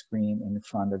on the screen in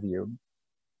front of you.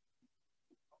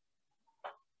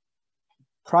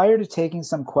 Prior to taking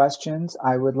some questions,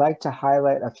 I would like to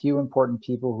highlight a few important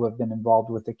people who have been involved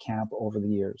with the camp over the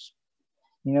years.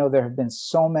 You know, there have been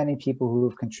so many people who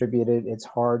have contributed, it's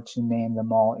hard to name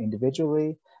them all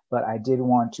individually, but I did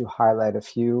want to highlight a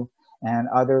few, and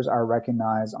others are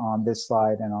recognized on this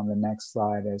slide and on the next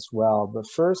slide as well. But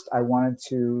first, I wanted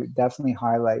to definitely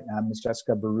highlight Ms.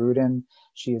 Jessica Barudin.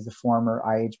 She is the former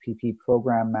IHPP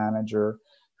program manager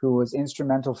who was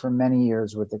instrumental for many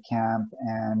years with the camp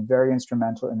and very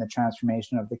instrumental in the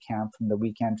transformation of the camp from the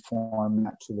weekend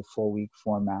format to the full week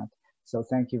format. So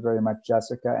thank you very much,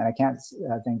 Jessica. And I can't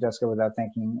thank Jessica without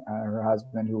thanking her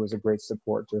husband, who was a great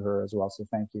support to her as well. So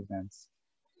thank you, Vince.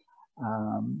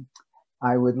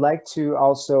 I would like to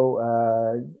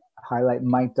also highlight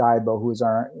Mike Daibo, who is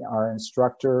our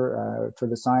instructor for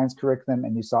the science curriculum,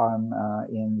 and you saw him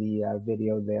in the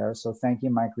video there. So thank you,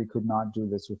 Mike. We could not do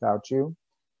this without you.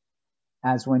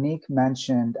 As Waneek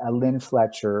mentioned, Lynn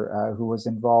Fletcher, who was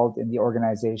involved in the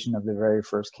organization of the very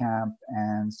first camp,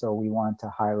 and so we want to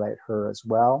highlight her as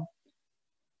well.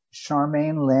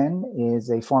 Charmaine Lynn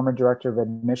is a former director of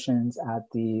admissions at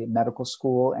the medical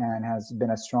school and has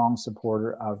been a strong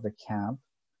supporter of the camp.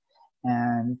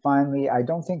 And finally, I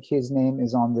don't think his name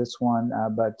is on this one,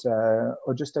 but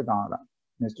Ojustagana,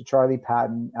 Mr. Charlie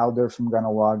Patton, elder from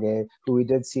Kahnawake, who we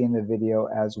did see in the video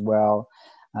as well.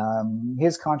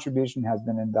 His contribution has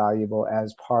been invaluable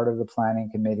as part of the planning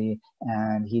committee,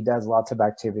 and he does lots of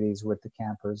activities with the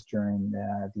campers during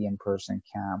the in-person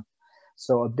camp.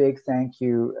 So a big thank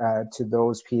you to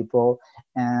those people.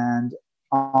 And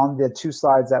on the two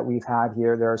slides that we've had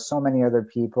here, there are so many other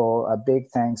people. A big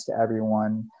thanks to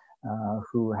everyone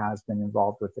who has been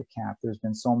involved with the camp. There's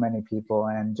been so many people,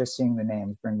 and just seeing the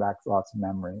names bring back lots of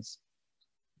memories.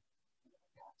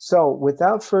 So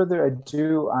without further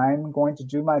ado, I'm going to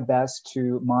do my best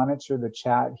to monitor the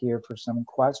chat here for some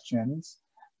questions.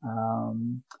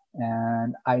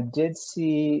 And I did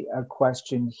see a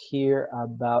question here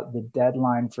about the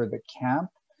deadline for the camp.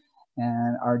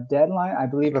 And our deadline, I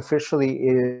believe officially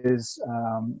is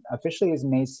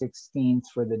May 16th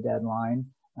for the deadline.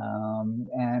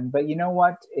 But you know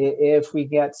what, if we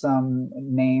get some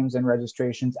names and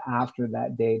registrations after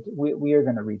that date, we are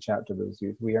going to reach out to those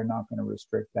youth. We are not going to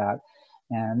restrict that.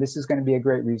 And this is going to be a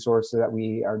great resource that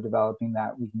we are developing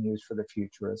that we can use for the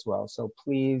future as well. So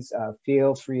please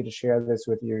feel free to share this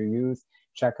with your youth.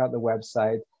 Check out the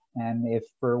website. And if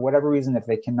for whatever reason, if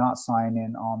they cannot sign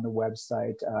in on the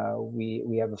website,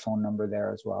 we have a phone number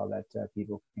there as well that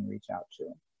people can reach out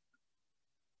to.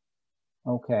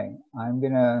 Okay, I'm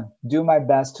gonna do my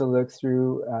best to look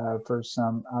through for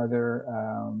some other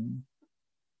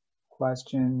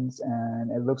questions, and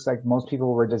it looks like most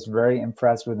people were just very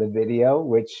impressed with the video,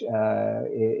 which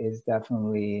is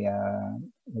definitely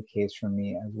the case for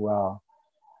me as well.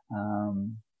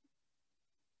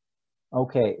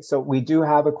 Okay, so we do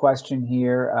have a question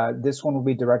here. This one will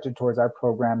be directed towards our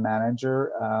program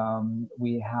manager.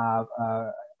 We have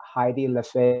Heidi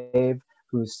Lefebvre,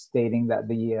 who's stating that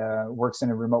the works in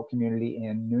a remote community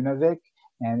in Nunavik,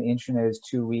 and the internet is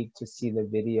too weak to see the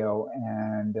video,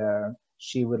 and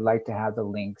she would like to have the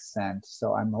link sent.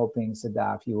 So I'm hoping,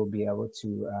 Sadaf, you will be able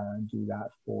to do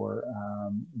that for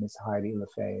Ms. Heidi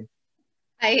Lefebvre.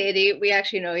 Hi, Heidi. We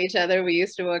actually know each other. We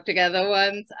used to work together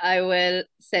once. I will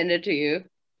send it to you.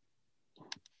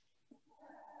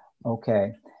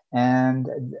 Okay. And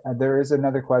there is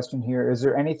another question here. Is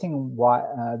there anything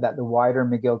that the wider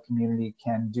McGill community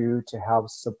can do to help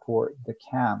support the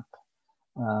camp?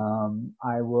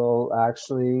 I will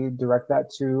actually direct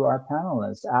that to our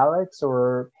panelists. Alex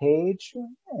or Paige,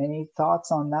 any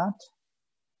thoughts on that?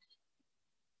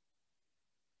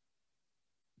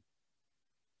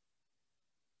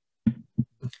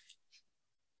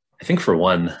 I think for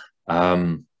one,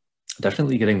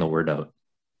 definitely getting the word out.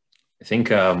 I think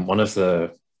one of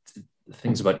the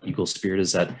things about Eagle Spirit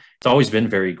is that it's always been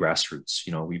very grassroots.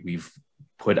 You know, we've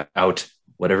put out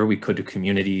whatever we could to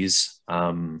communities,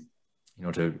 you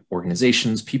know, to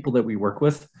organizations, people that we work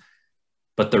with,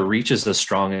 but the reach is as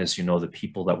strong as, you know, the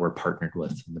people that we're partnered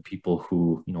with and the people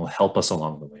who, you know, help us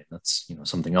along the way. That's, you know,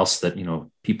 something else that, you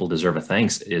know, people deserve a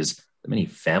thanks is the many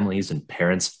families and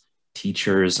parents,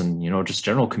 teachers, and, you know, just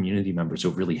general community members who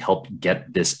really helped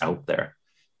get this out there.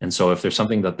 And so if there's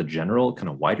something that the general kind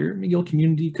of wider McGill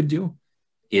community could do,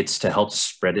 it's to help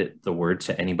spread the word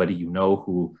to anybody you know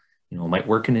who, you know, might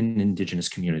work in an Indigenous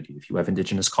community. If you have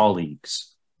Indigenous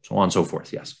colleagues, so on and so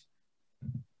forth. Yes.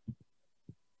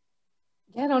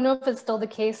 Yeah, I don't know if it's still the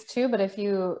case too, but if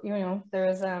you know,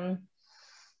 there's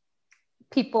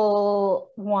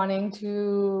people wanting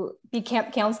to be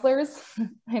camp counselors.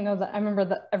 I know that I remember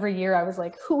that every year I was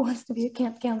like, who wants to be a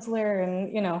camp counselor?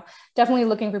 And, you know, definitely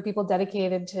looking for people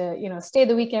dedicated to, you know, stay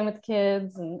the weekend with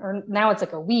kids, and, or now it's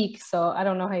like a week. So I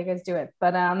don't know how you guys do it,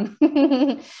 but I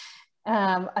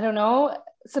don't know.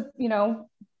 So, you know,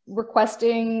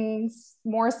 requesting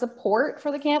more support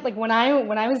for the camp. Like when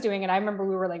I was doing it, I remember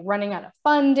we were like running out of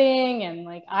funding, and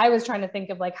like I was trying to think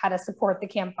of like how to support the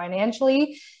camp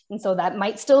financially, and so that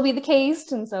might still be the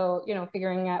case. And so, you know,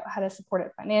 figuring out how to support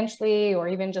it financially, or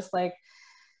even just like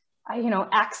you know,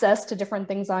 access to different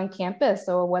things on campus.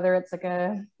 So whether it's like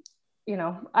a, you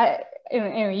know,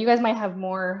 anyway, you guys might have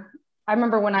more. I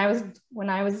remember when I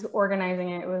was organizing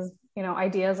it, it was, you know,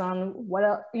 ideas on what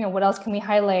else, you know, what else can we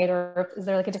highlight, or is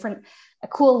there like a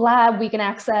cool lab we can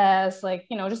access, like,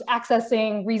 you know, just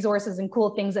accessing resources and cool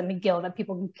things at McGill that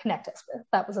people can connect us with.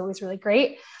 That was always really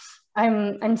great.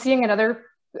 I'm seeing another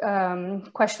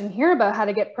question here about how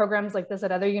to get programs like this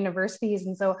at other universities.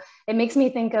 And so it makes me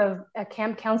think of a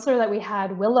camp counselor that we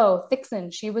had, Willow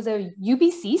Thixon. She was a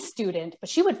UBC student, but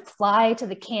she would fly to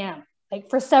the camp. Like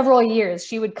for several years,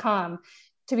 she would come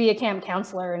to be a camp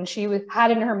counselor, and she had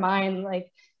in her mind,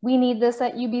 like, we need this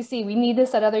at UBC, we need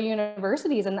this at other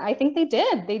universities. And I think they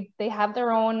did. They have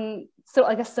their own, so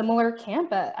like a similar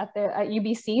camp at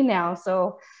UBC now.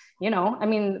 So, you know, I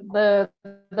mean, the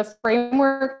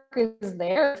framework is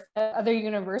there. If other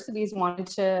universities wanted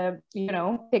to, you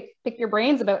know, pick your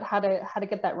brains about how to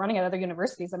get that running at other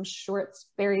universities, I'm sure it's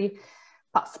very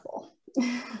possible.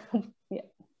 Yeah.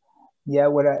 Yeah,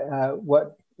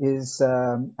 what is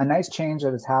a nice change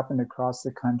that has happened across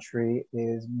the country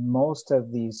is most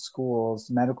of these schools,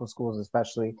 medical schools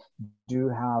especially, do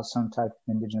have some type of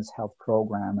Indigenous health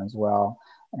program as well.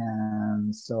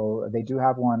 And so they do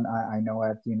have one, I know,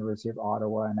 at the University of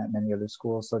Ottawa and at many other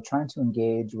schools. So trying to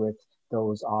engage with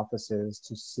those offices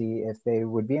to see if they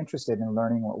would be interested in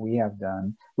learning what we have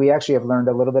done. We actually have learned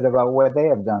a little bit about what they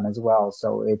have done as well.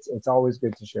 So it's always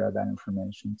good to share that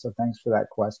information. So thanks for that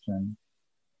question.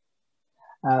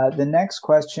 The next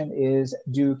question is,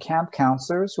 do camp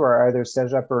counselors who are either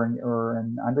cégep or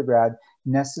an undergrad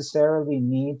necessarily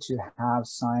need to have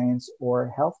science or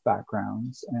health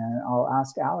backgrounds? And I'll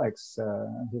ask Alex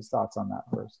his thoughts on that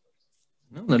first.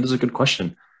 No, that is a good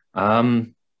question.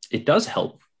 It does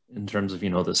help in terms of, you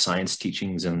know, the science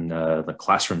teachings in the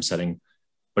classroom setting,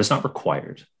 but it's not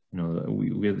required. You know,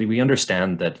 we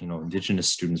understand that, you know, Indigenous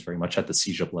students very much at the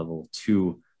cégep level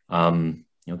too,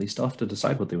 you know, they still have to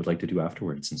decide what they would like to do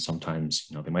afterwards. And sometimes,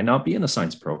 you know, they might not be in a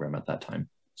science program at that time.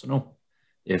 So no,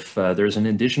 if there's an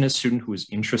Indigenous student who is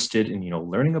interested in, you know,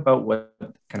 learning about what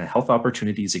kind of health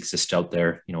opportunities exist out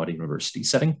there, you know, at a university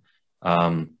setting,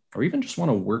 or even just want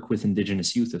to work with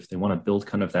Indigenous youth, if they want to build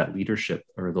kind of that leadership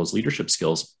or those leadership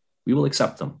skills, we will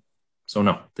accept them. So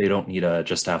no, they don't need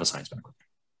just to have a science background.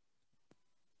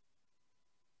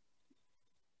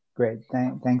 Great,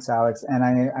 thanks, Alex. And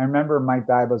I remember Mike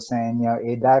Bible saying, you know,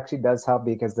 it actually does help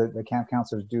because the camp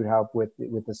counselors do help with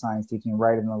the science teaching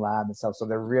right in the lab itself. So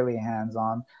they're really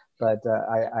hands-on, but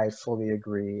I fully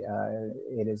agree.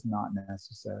 It is not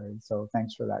necessary. So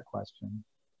thanks for that question.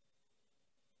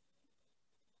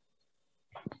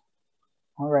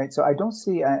 All right, so I don't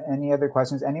see any other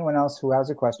questions. Anyone else who has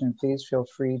a question, please feel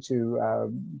free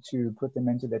to put them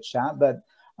into the chat. But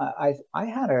I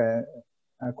had a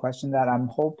question that I'm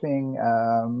hoping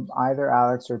either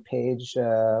Alex or Paige,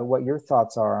 what your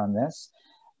thoughts are on this.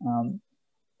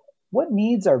 What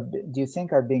needs do you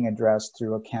think are being addressed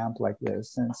through a camp like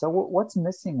this? And so what's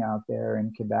missing out there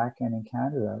in Quebec and in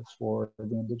Canada for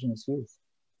the Indigenous youth?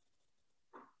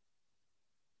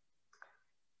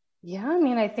 Yeah, I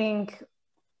mean, I think,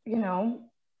 you know,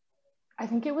 I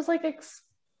think it was like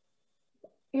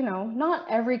you know, not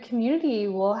every community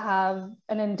will have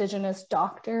an Indigenous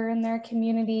doctor in their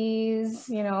communities,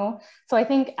 you know. So I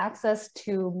think access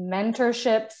to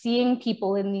mentorship, seeing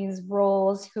people in these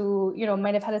roles who, you know,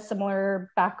 might have had a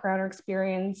similar background or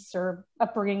experience or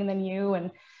upbringing than you,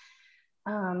 and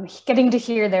getting to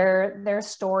hear their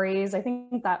stories. I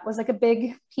think that was like a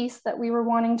big piece that we were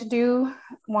wanting to do,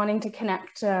 wanting to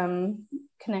connect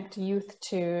youth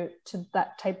to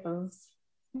that type of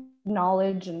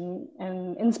knowledge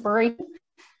and inspiration,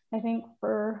 I think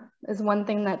is one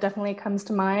thing that definitely comes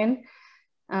to mind.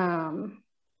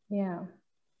 Yeah.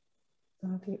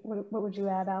 What would you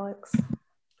add, Alex?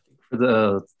 For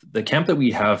the camp that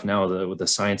we have now, with the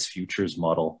Science Futures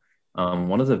model,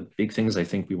 one of the big things I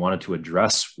think we wanted to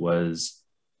address was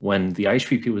when the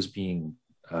IHPP was being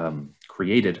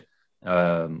created,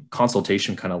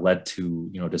 consultation kind of led to,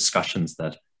 you know, discussions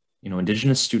that, you know,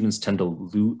 Indigenous students tend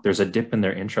to there's a dip in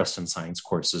their interest in science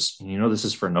courses. And, you know, this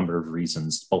is for a number of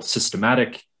reasons, both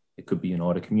systematic, it could be, you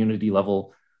know, at a community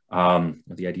level,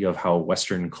 the idea of how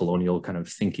Western colonial kind of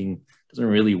thinking doesn't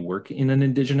really work in an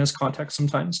Indigenous context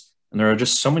sometimes. And there are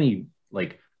just so many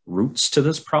like roots to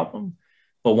this problem.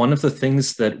 But one of the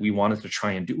things that we wanted to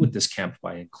try and do with this camp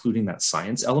by including that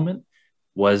science element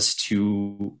was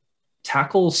to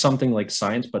tackle something like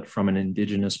science, but from an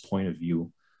Indigenous point of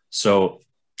view. So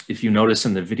if you notice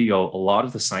in the video, a lot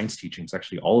of the science teachings,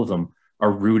 actually all of them,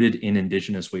 are rooted in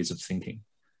Indigenous ways of thinking.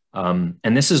 And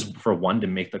this is, for one, to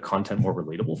make the content more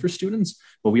relatable for students,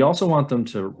 but we also want them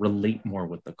to relate more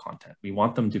with the content. We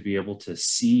want them to be able to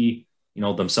see, you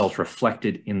know, themselves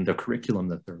reflected in the curriculum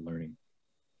that they're learning.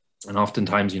 And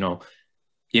oftentimes, you know,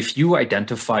 if you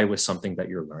identify with something that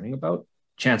you're learning about,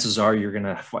 chances are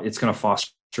it's gonna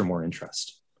foster more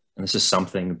interest. And this is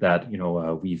something that, you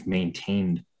know, we've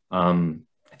maintained, I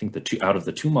think out of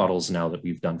the two models now that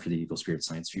we've done for the Eagle Spirit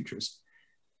Science Futures.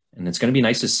 And it's going to be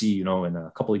nice to see, you know, in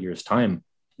a couple of years' time,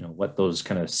 you know, what those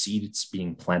kind of seeds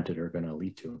being planted are going to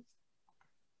lead to.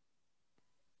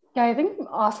 Yeah, I think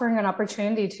offering an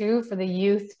opportunity too for the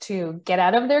youth to get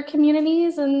out of their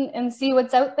communities and see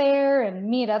what's out there and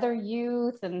meet other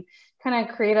youth and kind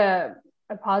of create a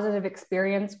positive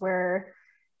experience where,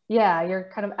 yeah, you're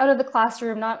kind of out of the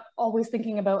classroom, not always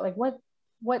thinking about like what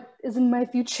is in my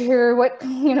future,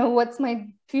 what's my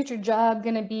future job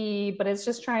going to be, but it's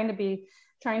just trying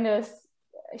to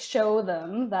show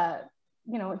them that,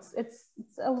 you know, it's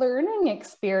a learning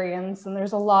experience and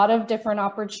there's a lot of different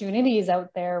opportunities out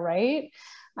there, right?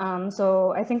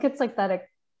 So I think it's like that,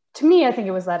 to me, I think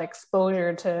it was that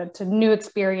exposure to new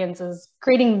experiences,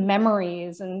 creating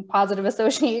memories and positive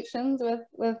associations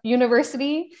with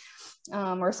university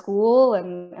or school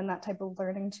and that type of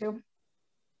learning too.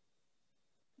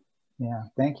 Yeah,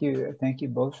 thank you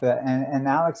both for that. And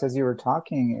Alex, as you were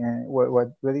talking, and what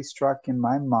really struck in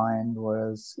my mind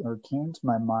came to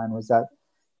my mind was that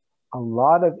a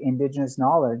lot of Indigenous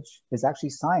knowledge is actually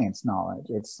science knowledge.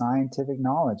 It's scientific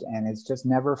knowledge, and it's just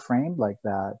never framed like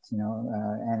that, you know,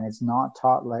 and it's not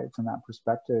taught like from that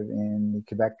perspective in the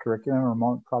Quebec curriculum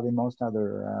or probably most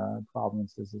other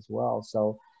provinces as well.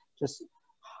 So just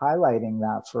highlighting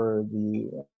that for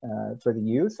the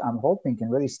youth, I'm hoping can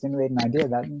really stimulate an idea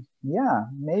that, yeah,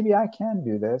 maybe I can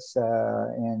do this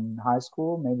in high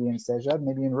school, maybe in Cégep,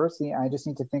 maybe university. I just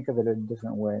need to think of it in a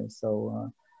different way.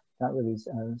 So that really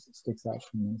sticks out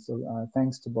for me. So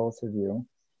thanks to both of you.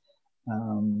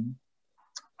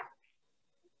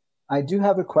 I do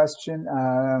have a question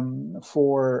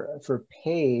for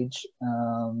Paige.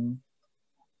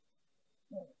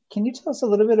 Can you tell us a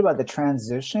little bit about the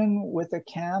transition with the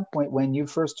camp when you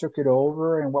first took it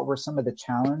over, and what were some of the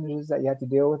challenges that you had to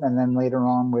deal with, and then later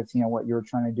on with, you know, what you were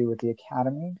trying to do with the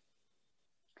academy?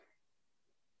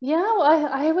 Yeah, well,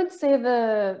 I would say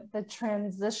the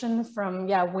transition from,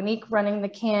 Waneek running the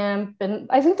camp, and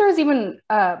I think there was even,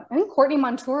 I think Courtney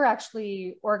Montour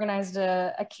actually organized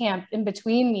a camp in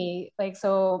between me. Like,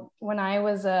 so when I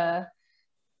was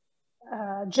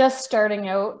just starting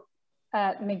out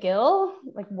at McGill,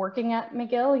 like working at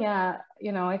McGill,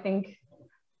 you know, I think,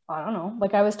 I don't know,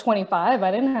 like I was 25,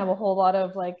 I didn't have a whole lot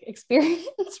of like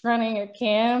experience running a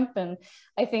camp. And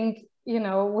I think, you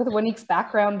know, with Waneek's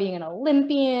background being an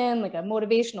Olympian, like a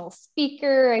motivational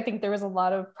speaker, I think there was a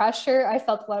lot of pressure. I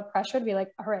felt a lot of pressure to be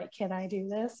like, all right, can I do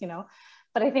this? You know,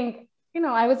 but I think, you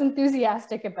know, I was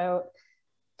enthusiastic about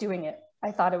doing it.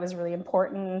 I thought it was really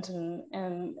important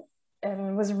and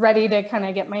was ready to kind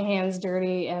of get my hands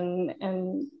dirty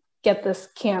and get this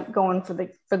camp going for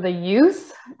the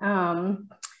youth.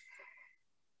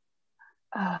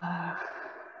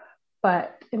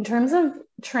 But in terms of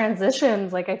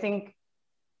transitions, like I think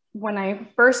when I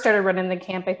first started running the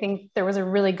camp, I think there was a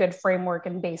really good framework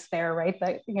and base there, right?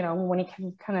 That, you know, when you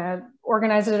can kind of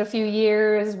organize it a few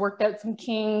years, worked out some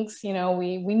kinks, you know,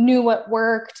 we knew what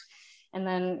worked. And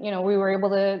then, you know, we were able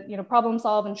to, you know, problem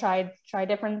solve and try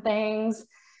different things.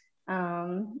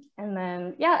 And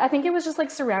then, yeah, I think it was just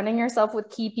like surrounding yourself with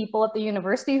key people at the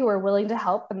university who are willing to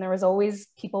help. And there was always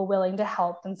people willing to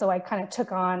help. And so I kind of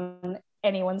took on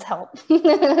anyone's help,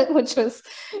 which was,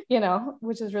 you know,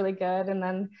 which is really good. And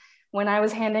then when I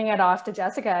was handing it off to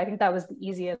Jessica, I think that was the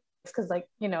easiest because, like,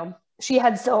 you know, she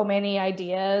had so many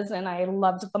ideas and I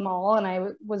loved them all. And I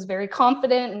was very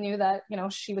confident and knew that, you know,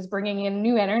 she was bringing in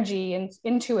new energy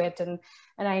into it. And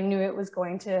I knew it was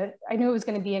going to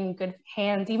be in good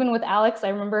hands. Even with Alex, I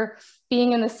remember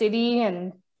being in the city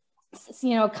and,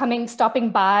 you know,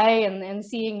 stopping by and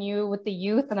seeing you with the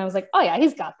youth. And I was like, oh yeah,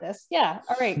 he's got this. Yeah.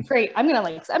 All right, great. I'm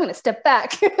going to step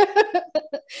back.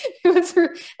 It was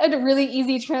a really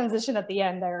easy transition at the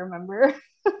end, I remember.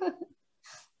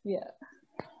 Yeah.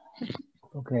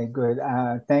 Okay, good.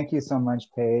 Thank you so much,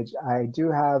 Paige. I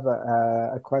do have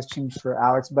a question for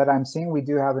Alex, but I'm seeing we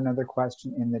do have another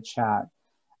question in the chat.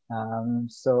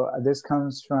 So this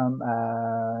comes from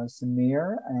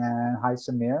Samir, and hi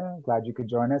Samir, glad you could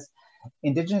join us.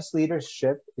 Indigenous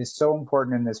leadership is so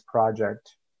important in this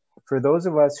project. For those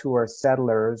of us who are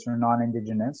settlers or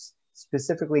non-Indigenous,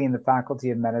 specifically in the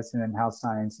Faculty of Medicine and Health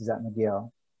Sciences at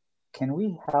McGill, can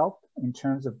we help in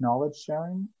terms of knowledge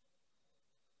sharing?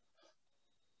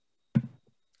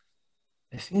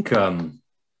 I think,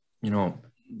 you know,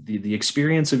 the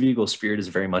experience of Eagle Spirit is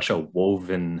very much a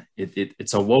woven,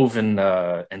 it's a woven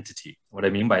entity. What I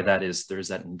mean by that is there's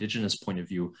that Indigenous point of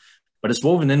view, but it's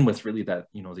woven in with really that,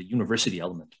 you know, the university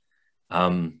element.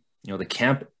 You know, the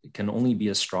camp can only be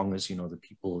as strong as, you know, the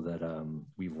people that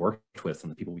we've worked with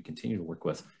and the people we continue to work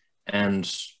with. And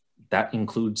that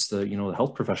includes the, you know, the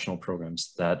health professional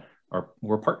programs that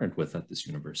we're partnered with at this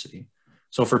university.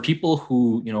 So for people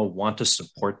who, you know, want to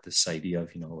support this idea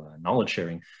of, you know, knowledge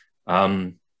sharing,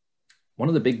 one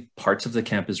of the big parts of the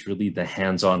camp is really the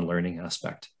hands-on learning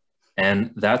aspect.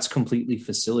 And that's completely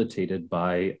facilitated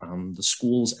by the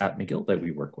schools at McGill that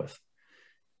we work with.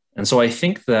 And so I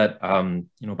think that,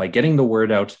 you know, by getting the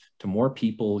word out to more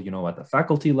people, you know, at the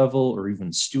faculty level or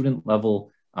even student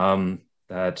level,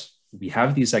 that we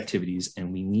have these activities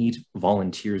and we need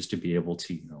volunteers to be able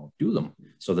to, you know, do them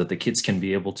so that the kids can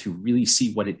be able to really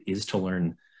see what it is to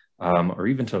learn, or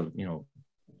even to, you know,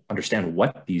 understand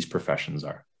what these professions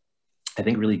are. I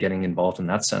think really getting involved in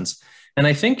that sense. And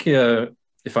I think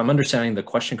if I'm understanding the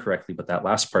question correctly, but that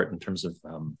last part in terms of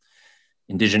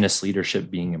Indigenous leadership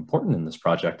being important in this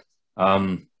project,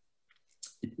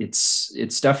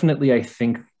 it's definitely, I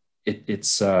think it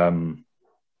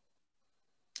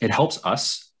helps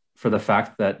us for the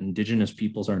fact that Indigenous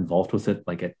peoples are involved with it,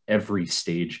 like at every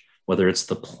stage, whether it's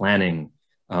the planning,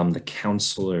 the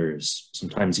counselors,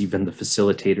 sometimes even the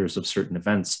facilitators of certain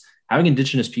events. Having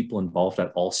Indigenous people involved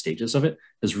at all stages of it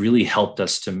has really helped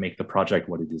us to make the project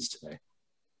what it is today.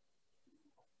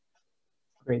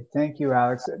 Great, thank you,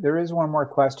 Alex. There is one more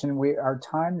question. Our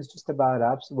time is just about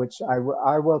up, which I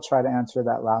will try to answer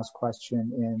that last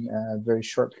question in a very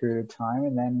short period of time,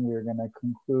 and then we're going to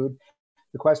conclude.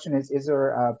 The question is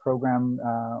there a program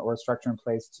or structure in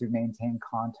place to maintain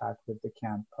contact with the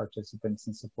camp participants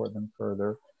and support them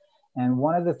further? And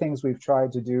one of the things we've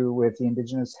tried to do with the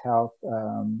Indigenous Health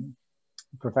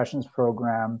Professions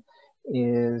Program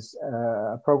is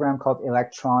a program called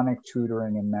Electronic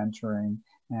Tutoring and Mentoring.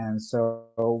 And so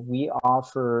we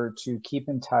offer to keep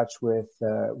in touch with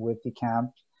the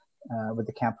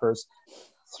campers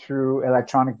through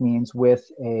electronic means with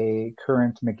a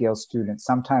current McGill student.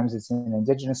 Sometimes it's an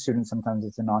Indigenous student, sometimes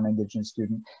it's a non-Indigenous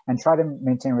student, and try to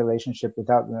maintain a relationship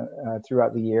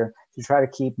throughout the year to try to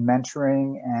keep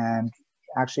mentoring and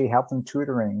actually help them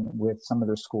tutoring with some of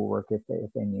their schoolwork if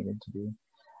they needed to be.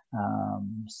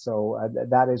 So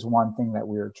that is one thing that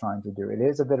we are trying to do. It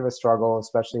is a bit of a struggle,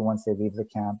 especially once they leave the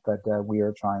camp, but we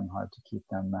are trying hard to keep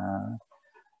them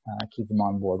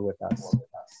on board with us.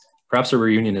 Perhaps a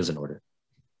reunion is in order.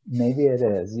 Maybe it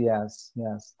is, yes.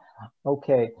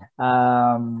 Okay,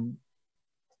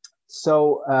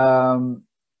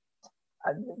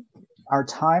 our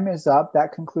time is up.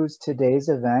 That concludes today's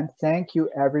event. Thank you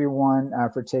everyone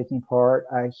for taking part.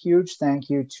 A huge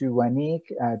thank you to Waneek,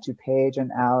 to Paige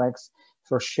and Alex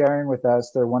for sharing with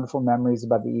us their wonderful memories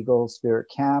about the Eagle Spirit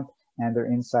Camp and their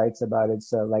insights about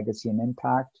its legacy and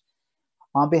impact.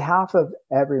 On behalf of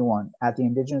everyone at the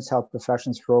Indigenous Health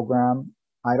Professions Program,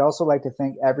 I'd also like to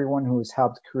thank everyone who has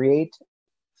helped create,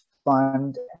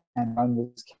 fund, and run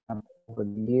this camp over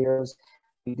the years.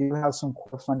 We do have some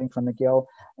core funding from McGill,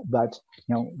 but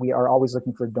we are always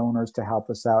looking for donors to help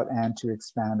us out and to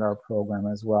expand our program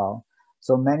as well.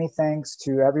 So many thanks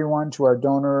to everyone, to our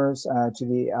donors, to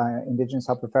the Indigenous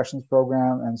Health Professions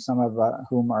Program, and some of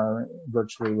whom are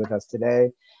virtually with us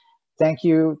today. Thank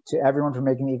you to everyone for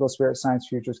making the Eagle Spirit Science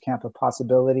Futures Camp a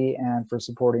possibility and for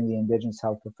supporting the Indigenous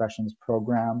Health Professions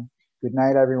Program. Good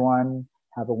night, everyone.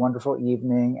 Have a wonderful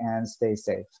evening and stay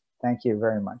safe. Thank you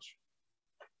very much.